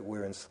fact that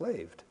we're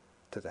enslaved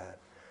to that.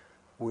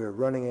 We're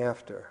running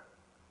after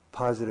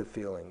positive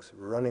feelings,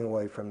 running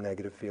away from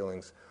negative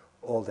feelings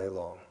all day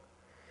long.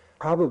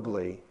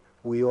 Probably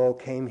we all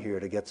came here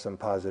to get some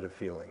positive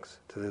feelings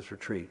to this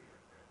retreat.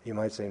 You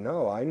might say,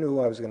 no, I knew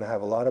I was going to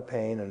have a lot of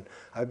pain, and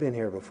I've been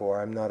here before.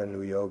 I'm not a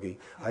new yogi.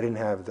 I didn't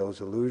have those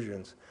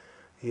illusions.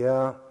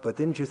 Yeah, but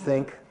didn't you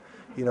think,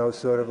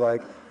 sort of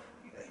like,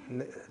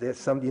 there's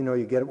some,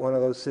 you get one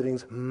of those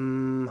sittings,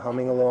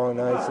 humming along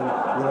nice, and,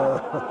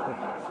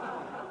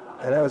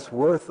 and that was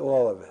worth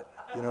all of it.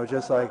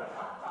 Just like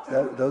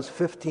those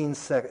 15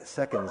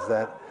 seconds,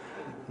 that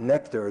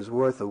nectar is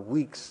worth a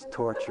week's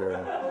torture,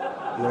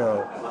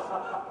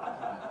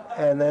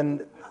 and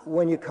then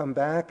when you come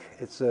back,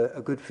 it's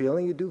a good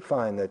feeling. You do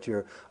find that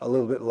you're a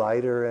little bit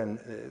lighter and,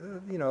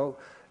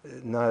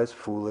 not as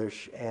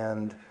foolish.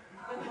 And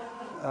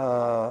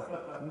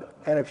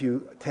if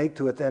you take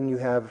to it, then you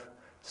have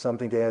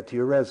something to add to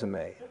your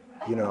resume.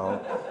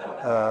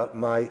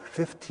 My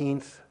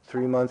 15th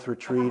 3-month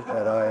retreat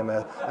at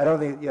IMS, I don't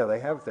think, there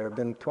have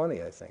been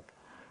 20, I think.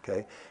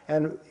 Okay,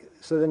 and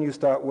so then you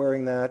start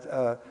wearing that,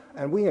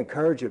 and we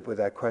encourage it with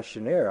that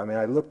questionnaire. I mean,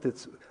 I looked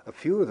at a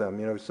few of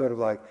them, sort of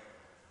like,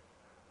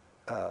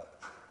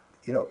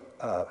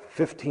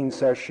 15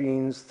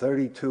 sessions,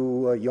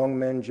 32 young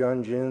men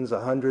Junjins,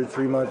 100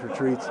 3-month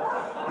retreats,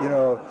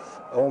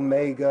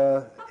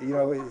 Omega,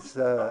 it's,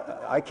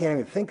 I can't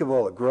even think of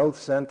all the growth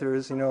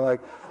centers, like,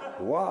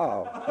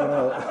 wow,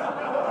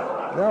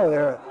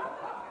 no,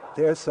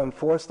 there's some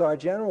 4-star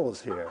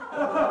generals here,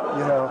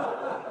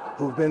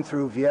 who've been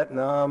through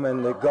Vietnam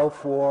and the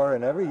Gulf War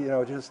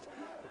and just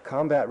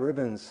combat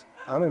ribbons.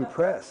 I'm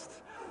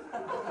impressed.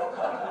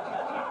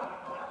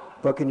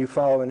 But can you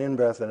follow an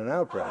in-breath and an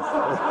out-breath?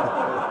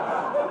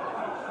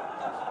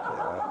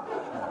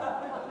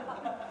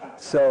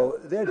 So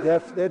there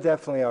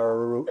definitely are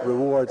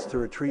rewards to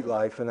retreat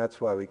life, and that's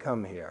why we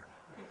come here.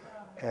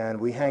 And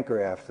we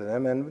hanker after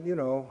them, and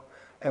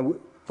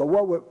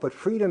but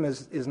freedom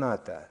is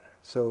not that.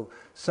 So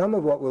some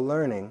of what we're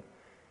learning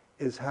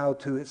is how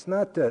to, it's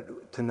not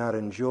that to not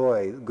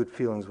enjoy good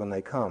feelings when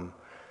they come,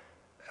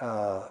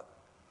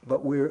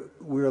 but we're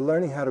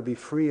learning how to be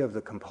free of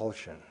the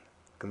compulsion,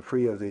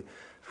 free of the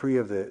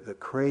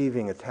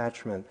craving,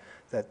 attachment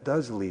that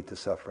does lead to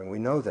suffering. We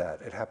know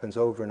that. It happens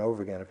over and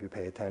over again if you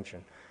pay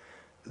attention.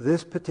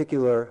 This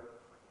particular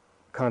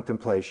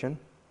contemplation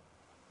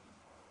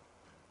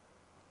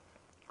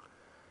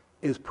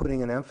is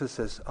putting an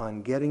emphasis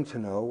on getting to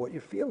know what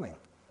you're feeling,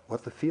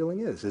 what the feeling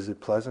is. Is it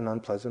pleasant,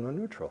 unpleasant, or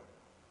neutral?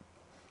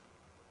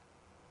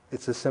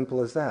 It's as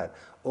simple as that.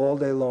 All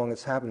day long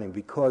it's happening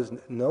because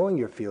knowing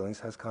your feelings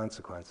has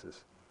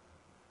consequences.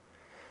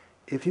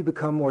 If you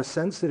become more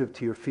sensitive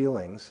to your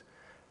feelings,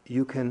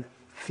 you can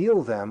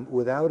feel them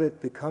without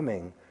it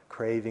becoming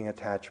craving,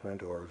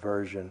 attachment, or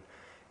aversion.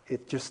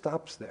 It just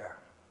stops there.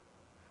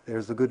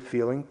 There's a good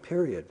feeling,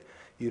 period.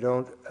 You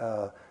don't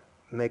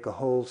make a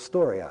whole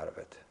story out of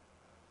it.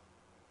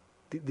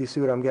 Do you see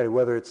what I'm getting?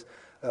 Whether it's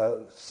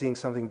seeing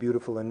something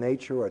beautiful in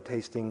nature or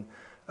tasting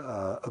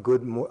a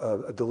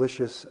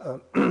delicious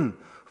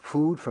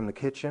food from the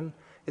kitchen,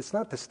 it's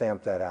not to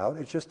stamp that out,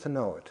 it's just to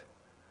know it.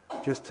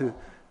 Just to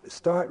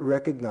start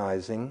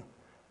recognizing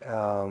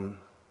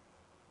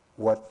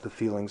what the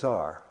feelings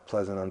are,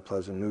 pleasant,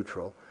 unpleasant,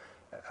 neutral.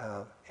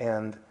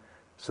 And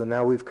so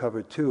now we've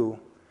covered 2.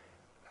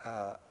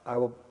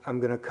 I'm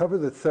going to cover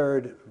the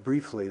third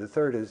briefly. The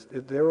third is,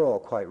 they're all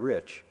quite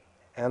rich,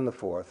 and the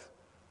fourth,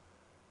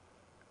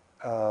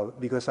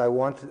 because I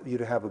want you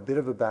to have a bit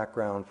of a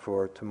background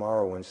for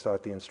tomorrow when we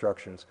start the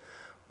instructions.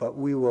 But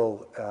we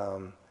will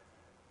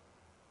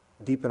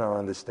deepen our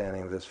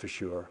understanding of this for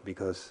sure,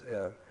 because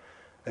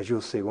as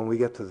you'll see, when we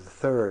get to the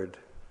third,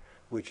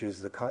 which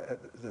is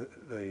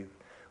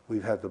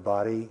we've had the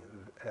body,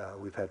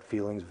 we've had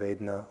feelings,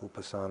 Vedana,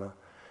 Vipassana.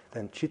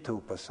 then Citta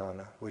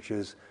Vipassana, which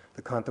is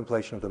the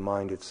contemplation of the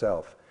mind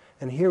itself.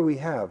 And here we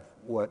have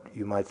what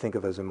you might think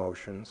of as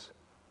emotions,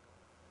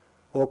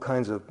 all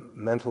kinds of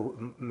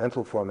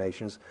mental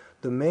formations.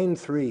 The main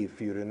three,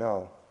 for you to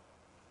know,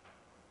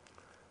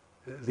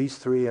 these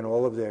three and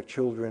all of their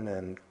children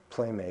and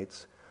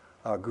playmates,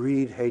 are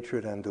greed,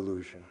 hatred, and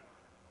delusion.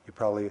 You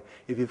probably,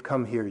 if you've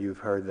come here, you've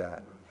heard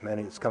that.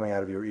 It's coming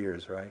out of your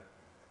ears, right?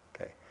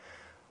 Okay.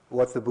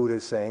 What the Buddha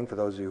is saying, for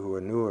those of you who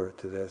are newer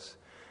to this,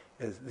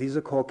 is these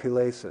are called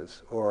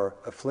kilesas, or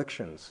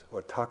afflictions,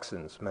 or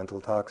toxins, mental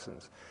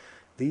toxins.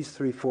 These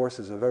three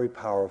forces are very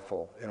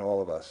powerful in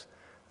all of us.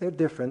 They're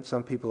different.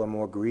 Some people are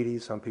more greedy,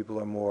 some people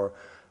are more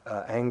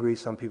angry,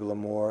 some people are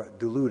more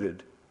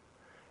deluded.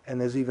 And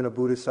there's even a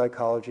Buddhist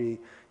psychology,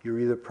 you're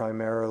either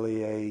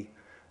primarily a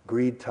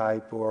greed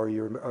type, or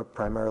you're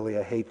primarily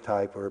a hate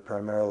type, or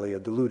primarily a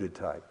deluded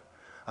type.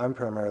 I'm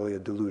primarily a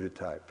deluded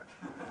type.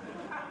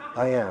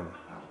 I am,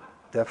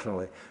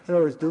 definitely. In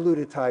other words,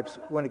 deluded types,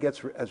 when it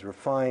gets as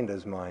refined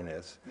as mine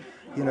is,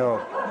 you know,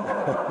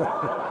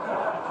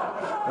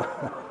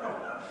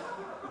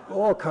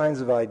 all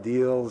kinds of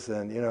ideals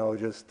and, you know,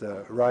 just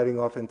riding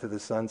off into the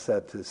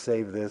sunset to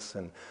save this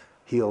and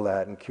heal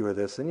that and cure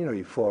this, and, you know,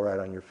 you fall right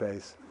on your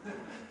face.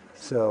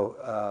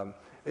 So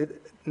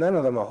none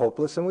of them are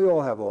hopeless, and we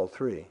all have all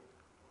three.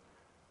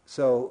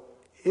 So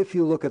if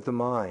you look at the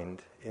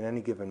mind in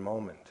any given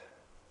moment,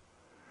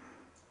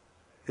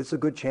 it's a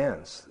good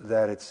chance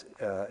that it's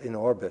in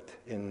orbit,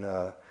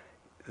 that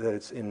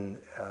it's in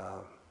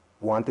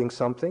wanting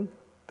something.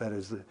 That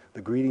is,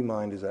 the greedy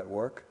mind is at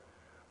work.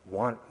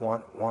 Want,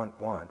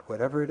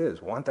 whatever it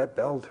is. Want that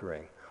bell to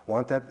ring.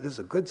 Want that, this is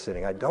a good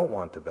sitting, I don't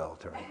want the bell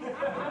to ring.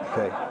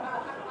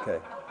 Okay.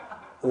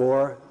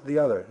 Or the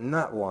other,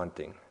 not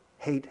wanting.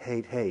 Hate,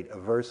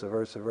 averse,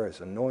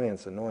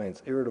 annoyance,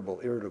 irritable.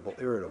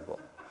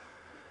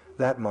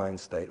 That mind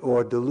state.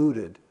 Or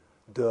deluded.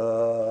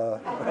 Duh.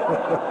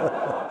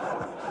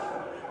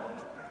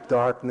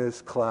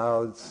 Darkness,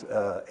 clouds,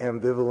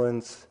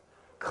 ambivalence,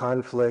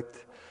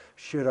 conflict.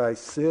 Should I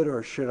sit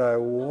or should I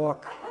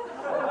walk?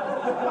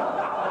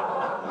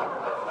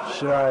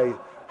 Should I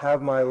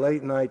have my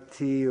late night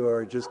tea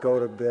or just go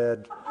to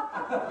bed?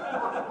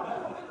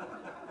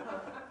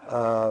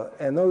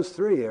 And those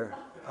three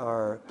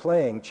are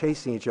playing,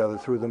 chasing each other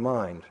through the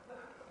mind.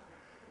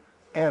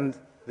 And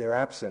their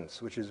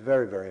absence, which is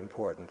very, very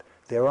important.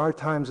 There are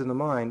times in the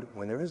mind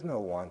when there is no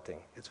wanting.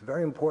 It's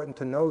very important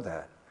to know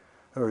that.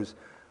 In other words,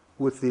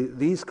 with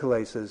these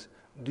kilesas,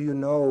 do you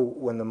know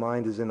when the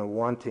mind is in a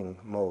wanting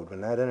mode,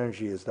 when that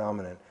energy is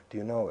dominant? Do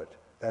you know it?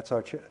 That's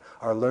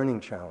our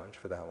learning challenge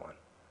for that one.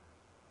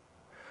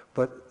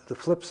 But the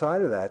flip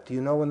side of that, do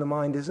you know when the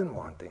mind isn't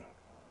wanting?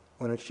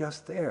 When it's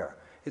just there.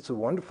 It's a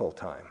wonderful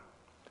time.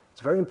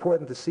 It's very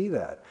important to see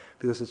that,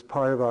 because it's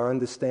part of our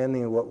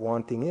understanding of what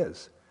wanting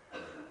is.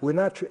 We're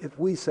not, if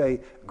we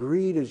say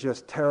greed is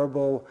just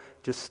terrible,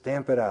 just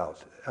stamp it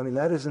out. I mean,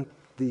 that isn't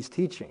these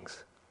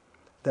teachings.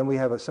 Then we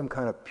have some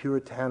kind of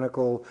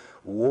puritanical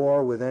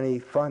war with any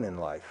fun in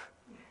life.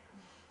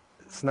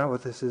 It's not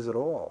what this is at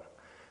all.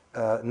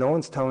 No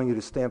one's telling you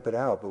to stamp it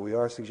out, but we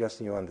are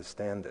suggesting you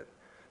understand it.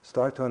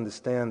 Start to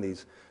understand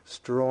these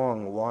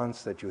strong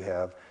wants that you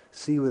have,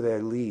 see where they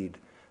lead,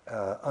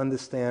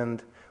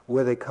 understand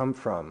where they come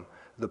from,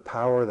 the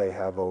power they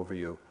have over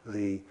you,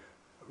 the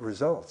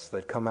results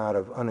that come out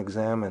of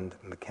unexamined,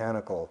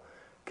 mechanical,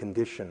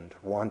 conditioned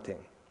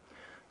wanting.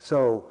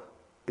 So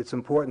it's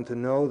important to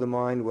know the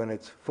mind when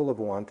it's full of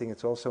wanting.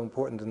 It's also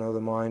important to know the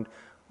mind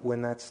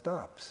when that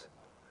stops.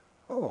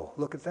 Oh,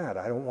 look at that.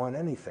 I don't want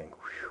anything.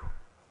 Whew.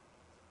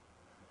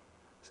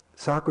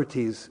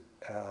 Socrates,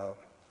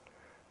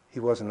 he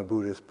wasn't a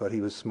Buddhist, but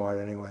he was smart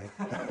anyway.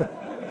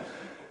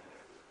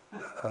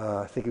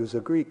 I think he was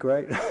a Greek,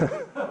 right?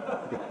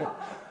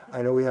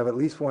 I know we have at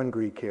least one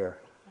Greek here.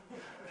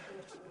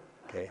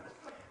 Okay.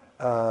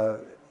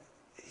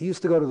 He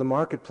used to go to the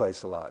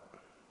marketplace a lot.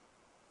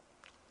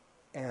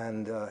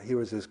 And he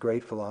was this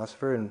great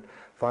philosopher, and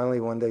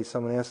finally one day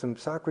someone asked him,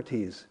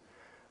 Socrates,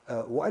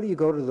 why do you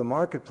go to the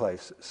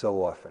marketplace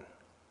so often?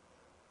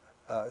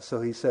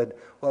 So he said,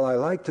 well, I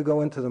like to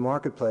go into the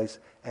marketplace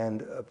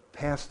and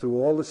pass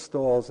through all the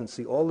stalls and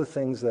see all the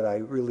things that I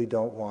really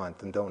don't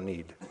want and don't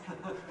need.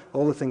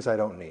 All the things I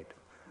don't need.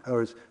 In other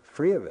words,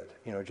 free of it,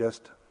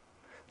 just...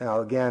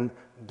 Now again,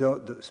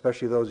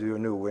 especially those of you who are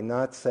new, we're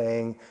not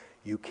saying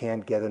you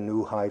can't get a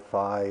new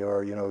hi-fi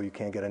or, you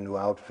can't get a new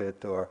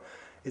outfit, or...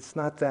 It's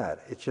not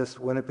that. It's just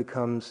when it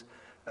becomes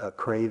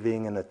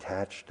craving and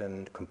attached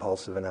and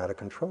compulsive and out of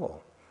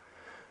control.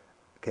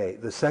 Okay,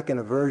 the second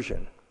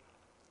aversion.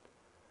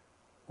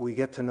 We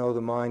get to know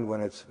the mind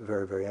when it's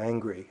very, very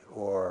angry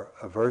or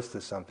averse to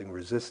something,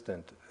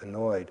 resistant,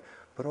 annoyed,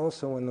 but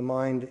also when the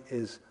mind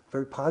is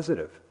very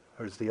positive,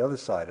 or is the other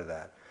side of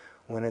that,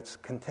 when it's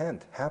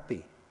content,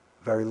 happy,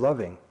 very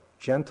loving,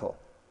 gentle,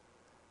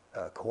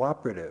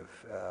 cooperative,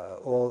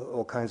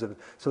 all kinds of...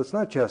 So it's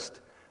not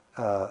just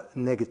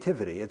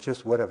negativity, it's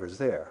just whatever's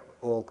there.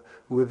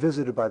 We're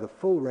visited by the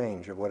full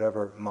range of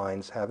whatever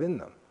minds have in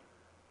them.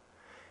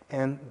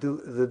 And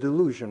the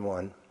delusion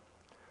one,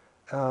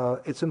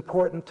 it's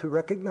important to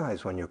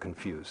recognize when you're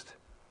confused.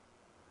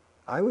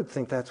 I would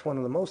think that's one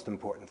of the most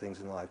important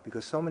things in life,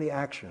 because so many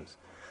actions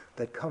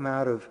that come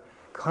out of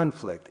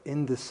conflict,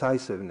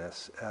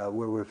 indecisiveness,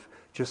 where we're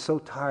just so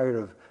tired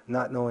of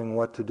not knowing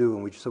what to do,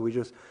 and we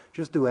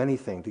just do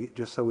anything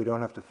just so we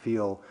don't have to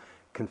feel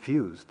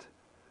confused.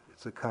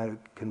 It's a kind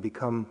of, can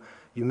become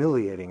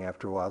humiliating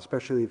after a while,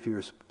 especially if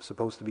you're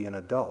supposed to be an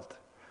adult.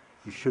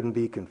 You shouldn't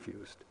be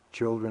confused.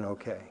 Children,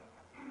 okay.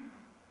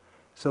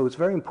 So it's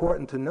very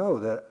important to know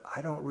that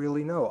I don't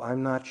really know.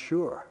 I'm not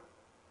sure.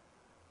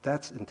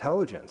 That's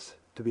intelligence,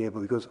 to be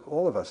able, because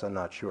all of us are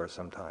not sure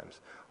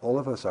sometimes. All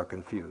of us are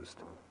confused.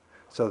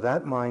 So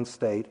that mind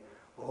state,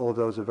 all of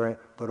those are very,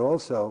 but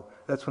also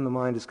that's when the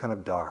mind is kind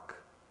of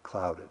dark,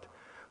 clouded.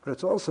 But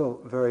it's also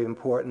very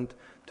important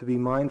to be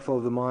mindful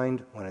of the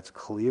mind when it's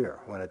clear,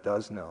 when it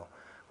does know,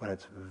 when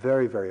it's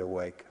very, very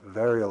awake,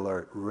 very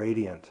alert,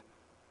 radiant.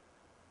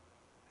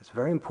 It's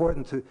very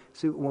important to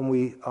see when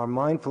we are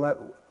mindful that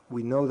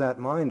we know that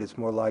mind, it's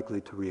more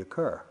likely to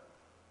reoccur.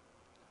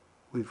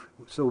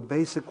 So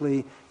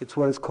basically, it's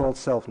what is called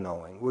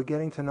self-knowing. We're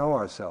getting to know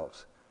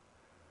ourselves.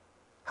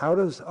 How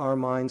does our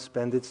mind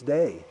spend its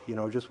day?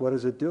 Just what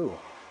does it do?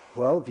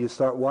 Well, if you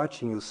start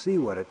watching, you'll see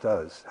what it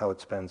does, how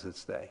it spends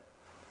its day.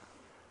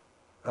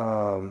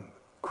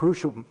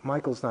 Crucial,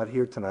 Michael's not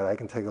here tonight. I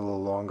can take a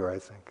little longer, I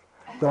think.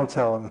 Don't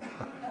tell him.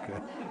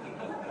 Okay.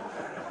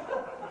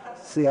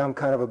 See, I'm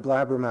kind of a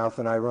blabbermouth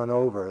and I run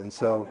over, and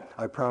so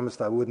I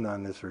promised I wouldn't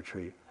on this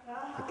retreat.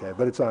 Okay,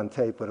 but it's on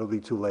tape, but it'll be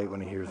too late when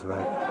he hears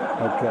about it.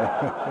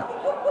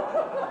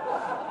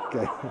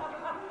 Okay. Okay.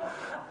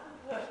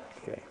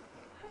 Okay.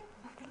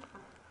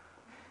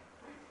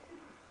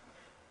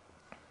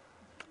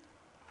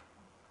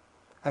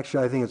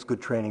 Actually, I think it's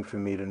good training for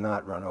me to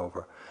not run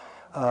over.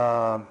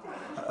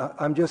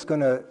 I'm just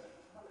going to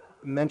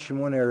mention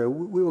one area.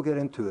 We will get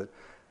into it.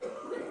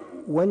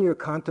 When you're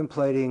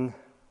contemplating,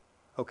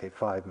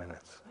 5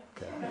 minutes.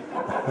 Okay.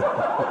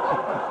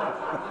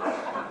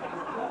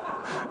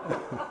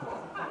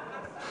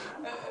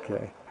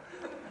 Okay.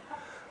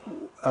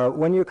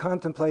 When you're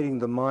contemplating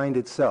the mind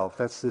itself,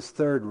 that's this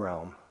third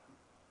realm.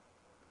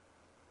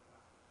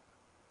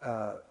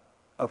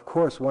 Of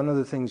course, one of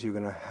the things you're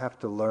going to have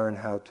to learn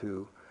how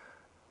to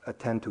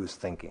attend to is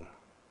thinking.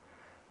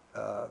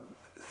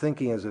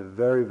 Thinking is a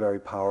very, very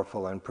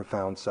powerful and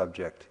profound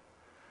subject.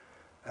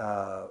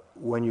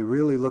 When you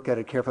really look at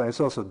it carefully, it's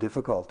also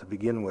difficult to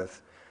begin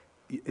with.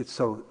 It's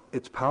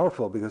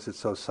powerful because it's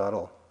so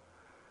subtle,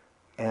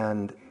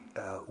 and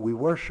we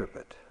worship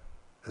it,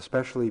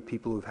 especially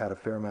people who've had a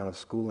fair amount of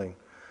schooling.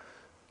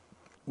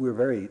 We're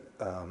very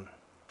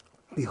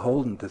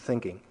beholden to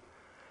thinking,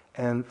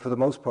 and for the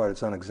most part,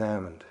 it's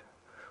unexamined.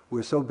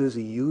 We're so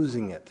busy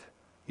using it,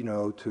 in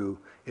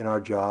our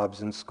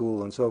jobs and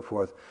school and so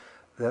forth,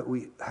 that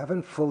we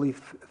haven't fully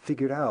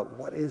figured out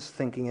what is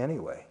thinking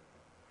anyway.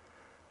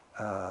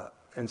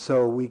 And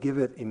so we give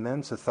it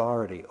immense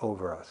authority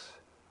over us.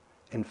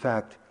 In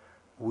fact,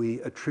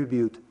 we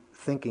attribute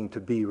thinking to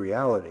be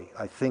reality.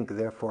 I think,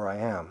 therefore I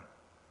am.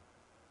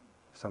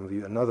 Some of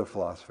you, another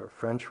philosopher,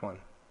 French one.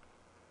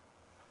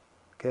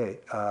 Okay,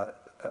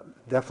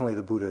 definitely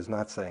the Buddha is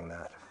not saying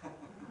that.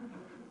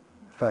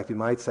 In fact, you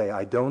might say,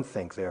 I don't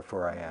think,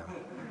 therefore I am.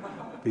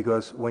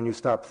 Because when you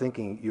stop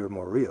thinking, you're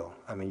more real.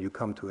 You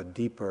come to a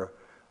deeper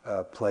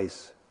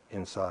place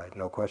inside,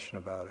 no question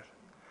about it.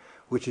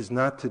 Which is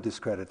not to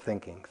discredit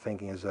thinking.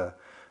 Thinking is an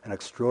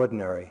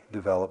extraordinary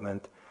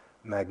development,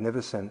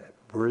 magnificent,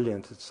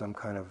 brilliant. It's some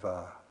kind of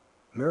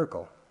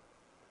miracle.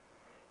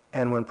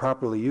 And when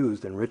properly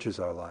used, enriches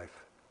our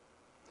life.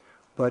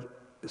 But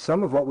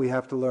some of what we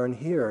have to learn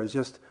here is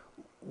just,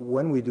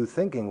 when we do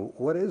thinking,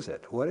 what is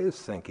it? What is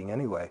thinking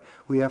anyway?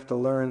 We have to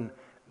learn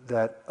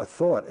that a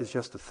thought is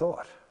just a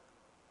thought.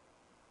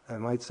 I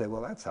might say,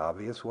 well, that's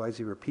obvious. Why is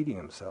he repeating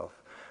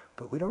himself?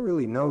 But we don't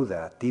really know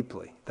that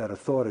deeply, that a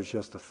thought is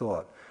just a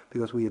thought,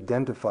 because we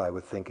identify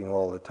with thinking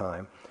all the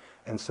time.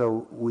 And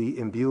so we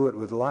imbue it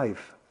with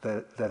life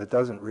that it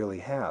doesn't really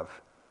have,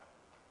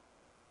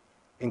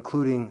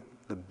 including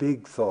the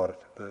big thought,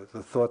 the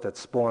thought that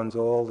spawns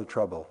all the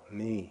trouble,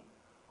 me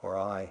or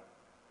I.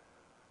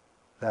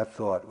 That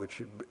thought,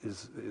 which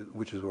is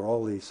where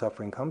all the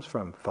suffering comes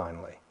from,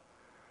 finally.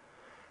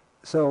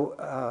 So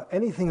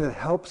anything that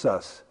helps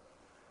us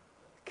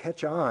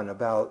catch on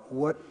about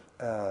what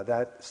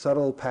that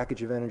subtle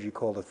package of energy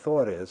called a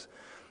thought is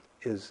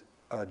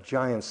a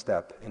giant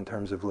step in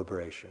terms of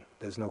liberation.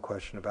 There's no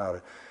question about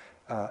it.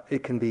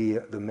 It can be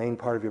the main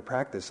part of your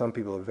practice. Some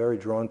people are very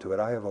drawn to it.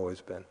 I have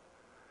always been.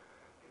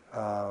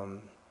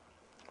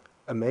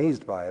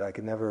 Amazed by it.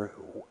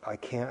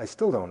 I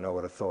still don't know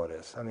what a thought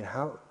is.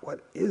 What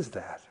is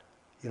that?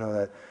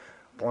 That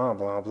blah,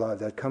 blah, blah,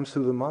 that comes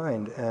through the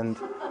mind, and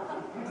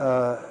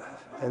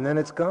then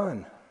it's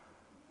gone.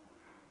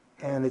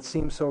 And it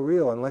seems so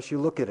real unless you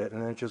look at it,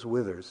 and then it just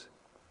withers.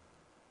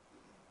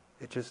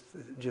 It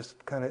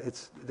just kind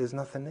of, there's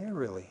nothing there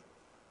really.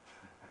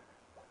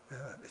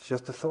 It's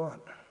just a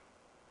thought.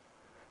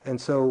 And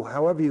so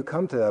however you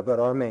come to that, but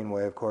our main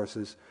way, of course,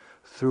 is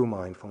through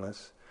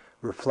mindfulness.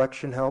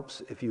 Reflection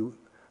helps. If you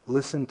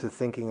listen to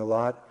thinking a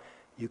lot,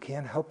 you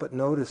can't help but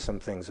notice some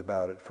things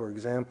about it. For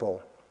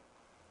example,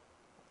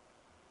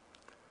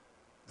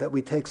 that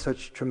we take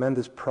such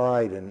tremendous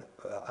pride in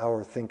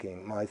our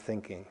thinking, my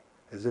thinking,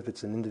 as if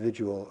it's an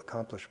individual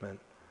accomplishment,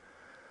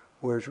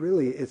 whereas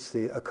really it's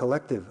a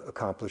collective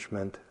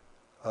accomplishment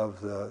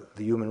of the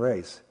human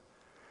race.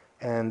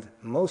 And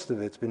most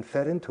of it's been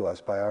fed into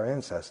us by our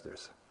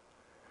ancestors.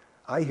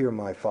 I hear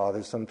my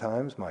father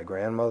sometimes, my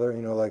grandmother,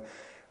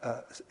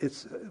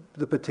 it's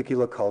the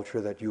particular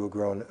culture that you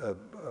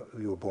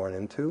were born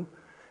into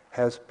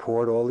has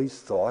poured all these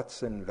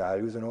thoughts and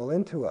values and all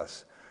into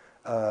us.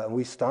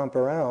 We stomp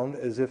around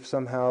as if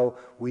somehow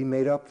we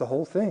made up the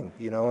whole thing,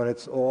 and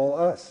it's all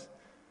us.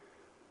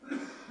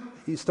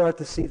 You start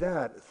to see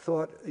that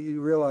thought,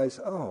 you realize,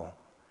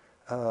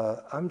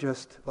 I'm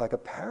just like a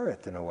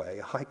parrot in a way,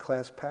 a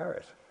high-class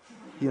parrot.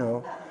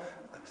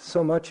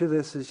 So much of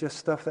this is just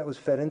stuff that was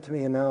fed into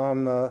me, and now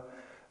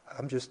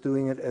I'm just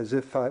doing it as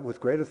if with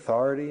great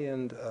authority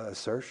and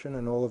assertion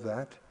and all of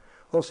that.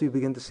 Also, you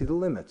begin to see the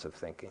limits of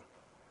thinking.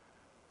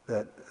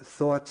 That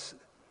thoughts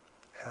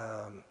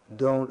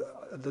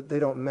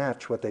don't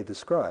match what they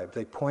describe.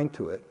 They point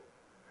to it,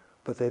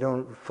 but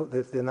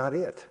they're not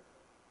it.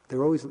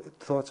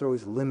 Thoughts are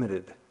always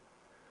limited.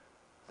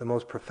 The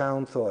most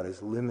profound thought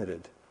is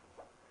limited.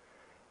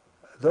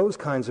 Those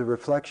kinds of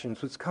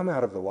reflections, which come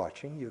out of the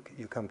watching,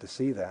 you come to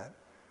see that,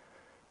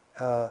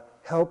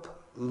 help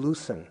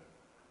loosen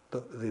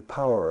the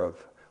power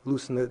of,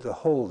 loosen the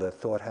hold that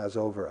thought has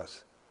over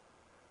us.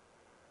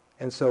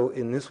 And so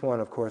in this one,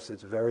 of course,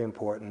 it's very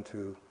important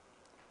to,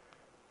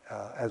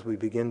 as we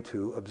begin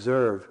to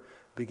observe,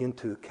 begin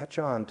to catch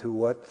on to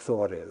what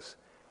thought is.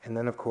 And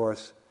then, of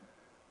course,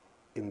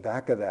 in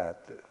back of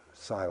that,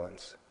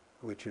 silence,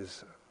 which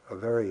is a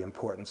very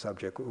important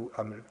subject.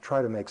 I'm going to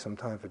try to make some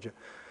time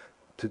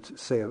to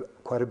say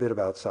quite a bit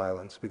about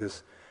silence,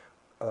 because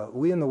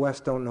we in the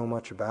West don't know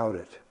much about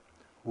it.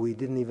 We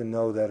didn't even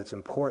know that it's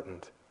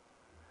important.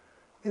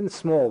 In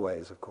small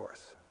ways, of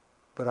course.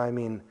 But I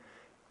mean,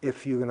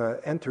 if you're going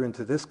to enter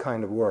into this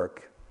kind of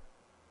work,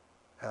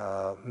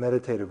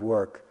 meditative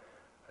work,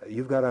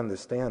 you've got to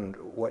understand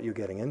what you're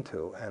getting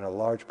into, and a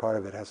large part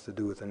of it has to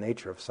do with the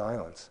nature of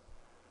silence.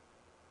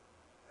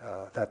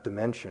 That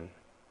dimension,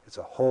 it's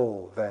a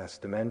whole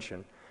vast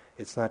dimension.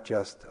 It's not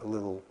just a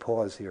little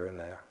pause here and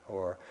there,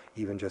 or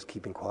even just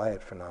keeping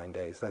quiet for 9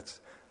 days.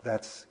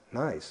 That's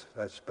nice,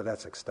 but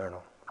that's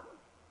external.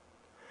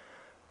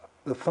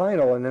 The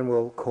final, and then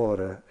we'll call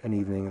it an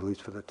evening, at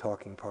least for the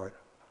talking part.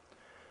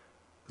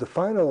 The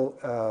final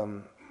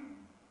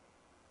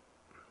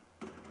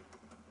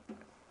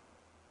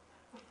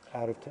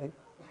out of tape?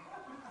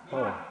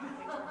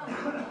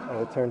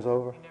 Oh, it turns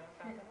over?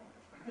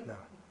 No.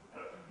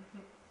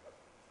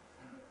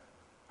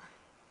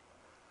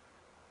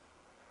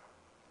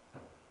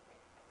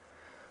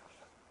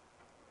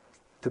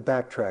 To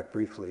backtrack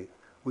briefly,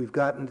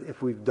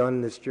 if we've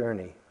done this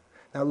journey.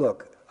 Now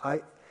look,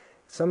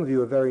 some of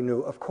you are very new.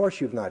 Of course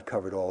you've not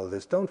covered all of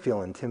this. Don't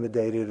feel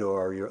intimidated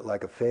or you're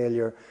like a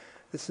failure.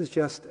 This is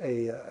just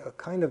a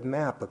kind of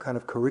map, a kind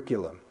of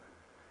curriculum.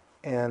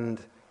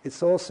 And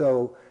it's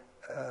also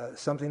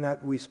something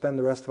that we spend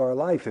the rest of our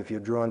life, if you're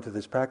drawn to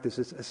this practice.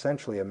 It's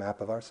essentially a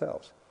map of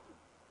ourselves.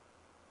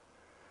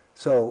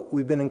 So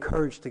we've been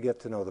encouraged to get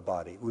to know the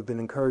body. We've been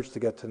encouraged to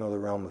get to know the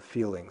realm of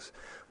feelings.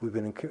 We've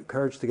been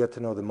encouraged to get to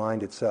know the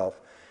mind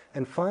itself.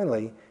 And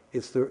finally,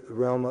 it's the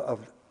realm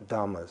of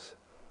dhammas,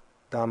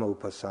 Dhamma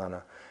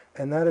Vipassana.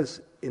 And that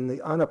is in the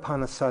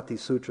Anapanasati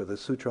Sutra, the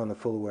Sutra on the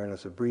full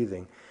awareness of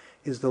breathing,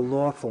 is the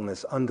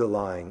lawfulness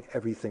underlying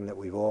everything that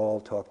we've all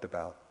talked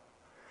about.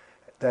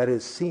 That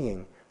is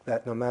seeing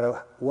that no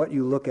matter what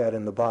you look at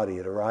in the body,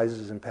 it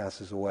arises and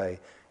passes away,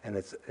 and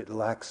it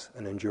lacks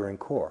an enduring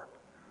core.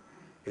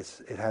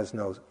 It has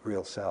no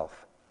real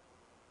self.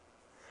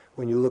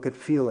 When you look at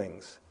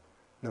feelings,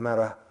 no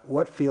matter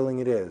what feeling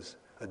it is,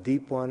 a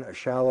deep one, a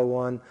shallow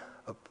one,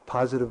 a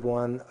positive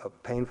one, a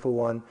painful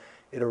one,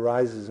 it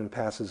arises and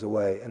passes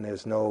away, and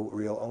there's no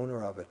real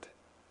owner of it.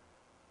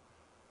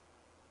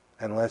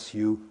 Unless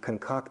you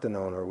concoct an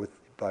owner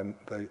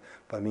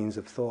by means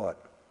of thought.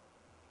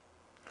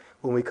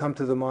 When we come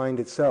to the mind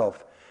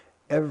itself,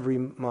 every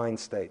mind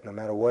state, no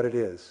matter what it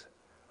is,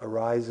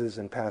 arises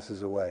and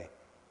passes away.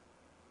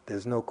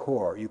 There's no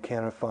core. You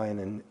cannot find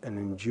an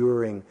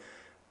enduring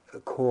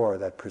core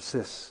that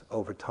persists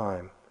over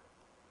time.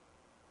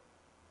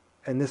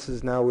 And this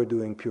is now we're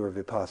doing pure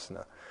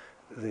vipassana.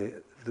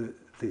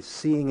 The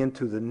seeing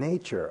into the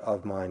nature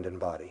of mind and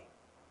body.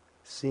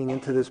 Seeing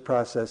into this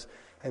process,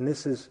 and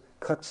this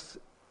cuts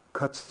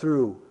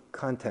through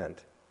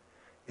content.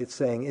 It's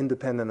saying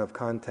independent of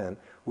content,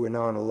 we're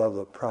now on a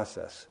level of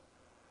process.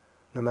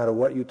 No matter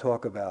what you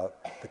talk about,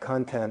 the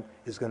content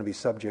is going to be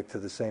subject to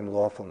the same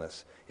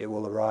lawfulness. It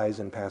will arise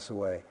and pass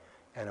away,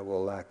 and it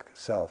will lack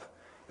self.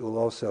 It will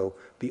also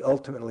be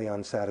ultimately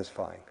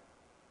unsatisfying.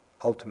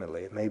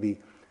 Ultimately. It may be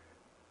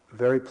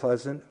very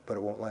pleasant, but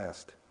it won't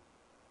last.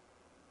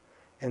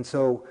 And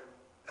so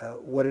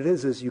what it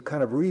is you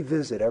kind of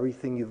revisit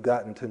everything you've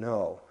gotten to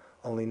know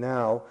Only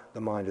now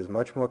the mind is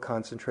much more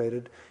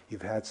concentrated.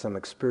 You've had some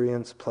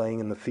experience playing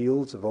in the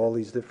fields of all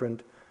these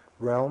different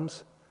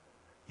realms.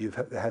 You've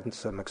had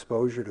some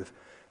exposure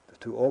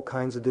to all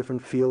kinds of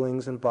different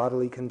feelings and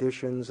bodily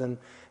conditions and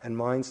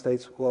mind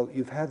states. Well,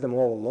 you've had them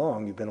all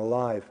along. You've been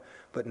alive,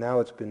 but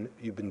now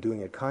you've been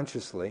doing it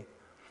consciously.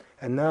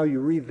 And now you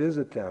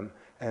revisit them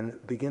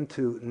and begin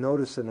to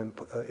notice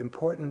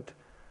important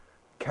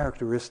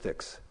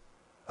characteristics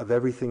of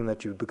everything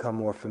that you've become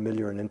more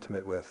familiar and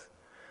intimate with,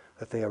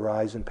 that they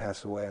arise and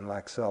pass away and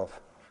lack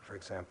self, for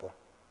example.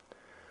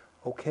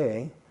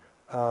 Okay,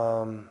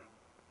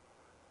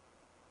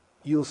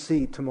 you'll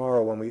see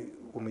tomorrow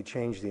when we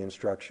change the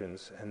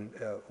instructions and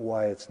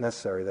why it's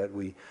necessary that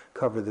we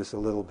cover this a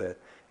little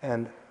bit.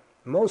 And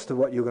most of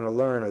what you're going to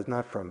learn is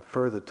not from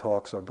further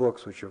talks or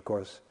books, which of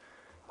course,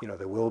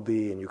 there will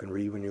be and you can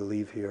read when you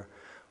leave here,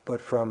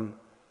 but from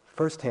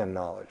first-hand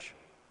knowledge.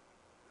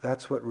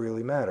 That's what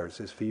really matters,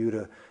 is for you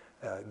to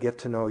get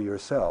to know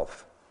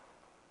yourself.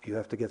 You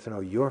have to get to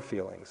know your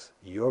feelings,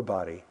 your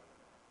body,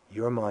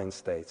 your mind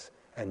states,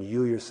 and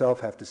you yourself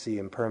have to see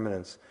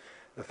impermanence.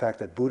 The fact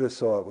that Buddha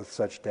saw it with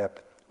such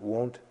depth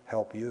won't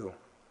help you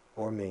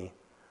or me.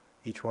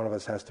 Each one of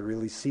us has to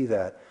really see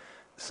that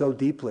so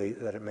deeply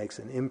that it makes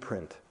an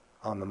imprint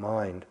on the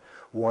mind,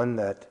 one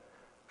that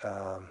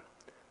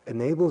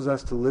enables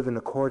us to live in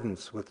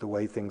accordance with the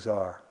way things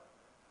are.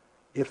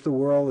 If the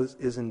world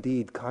is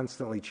indeed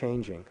constantly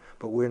changing,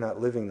 but we're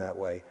not living that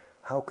way,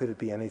 how could it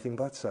be anything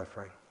but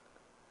suffering?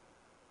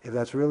 If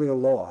that's really a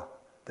law,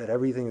 that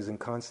everything is in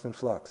constant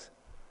flux,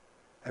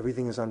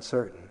 everything is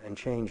uncertain and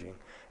changing,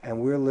 and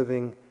we're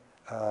living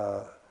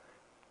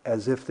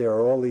as if there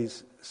are all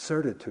these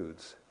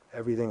certitudes,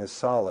 everything is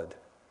solid,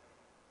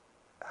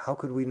 how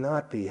could we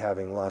not be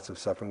having lots of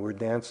suffering? We're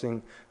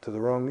dancing to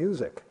the wrong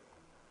music.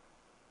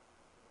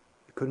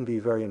 It couldn't be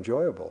very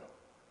enjoyable.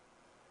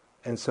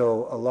 And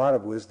so a lot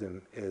of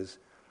wisdom is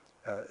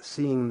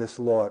seeing this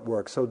law at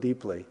work so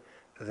deeply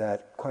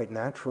that quite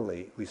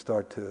naturally we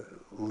start to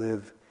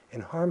live in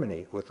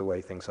harmony with the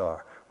way things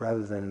are,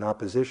 rather than in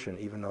opposition,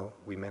 even though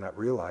we may not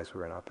realize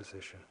we're in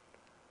opposition.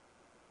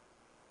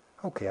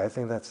 Okay, I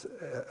think that's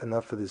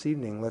enough for this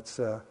evening. Let's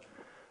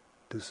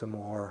do some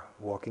more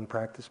walking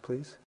practice,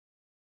 please.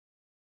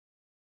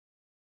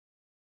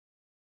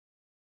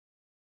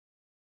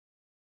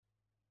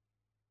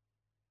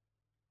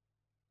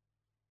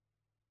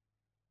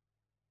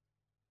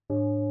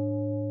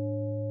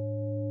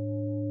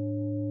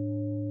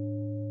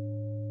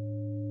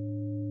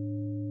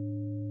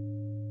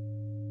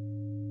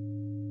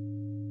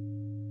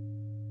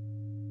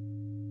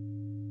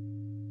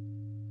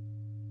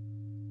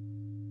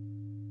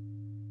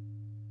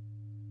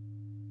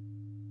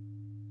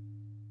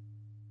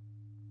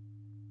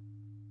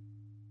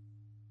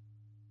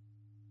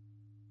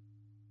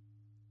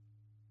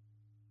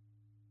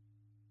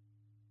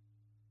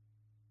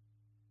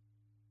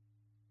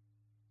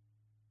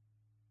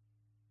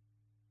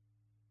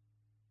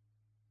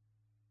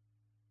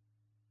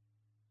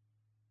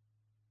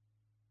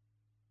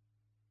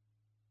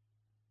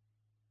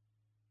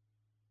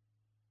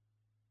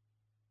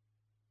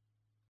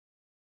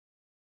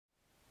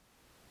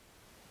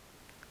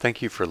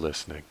 Thank you for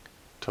listening.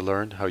 To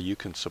learn how you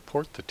can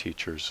support the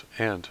teachers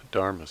and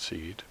Dharma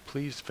Seed,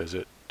 please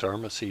visit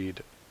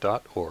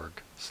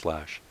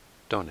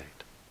dharmaseed.org/donate.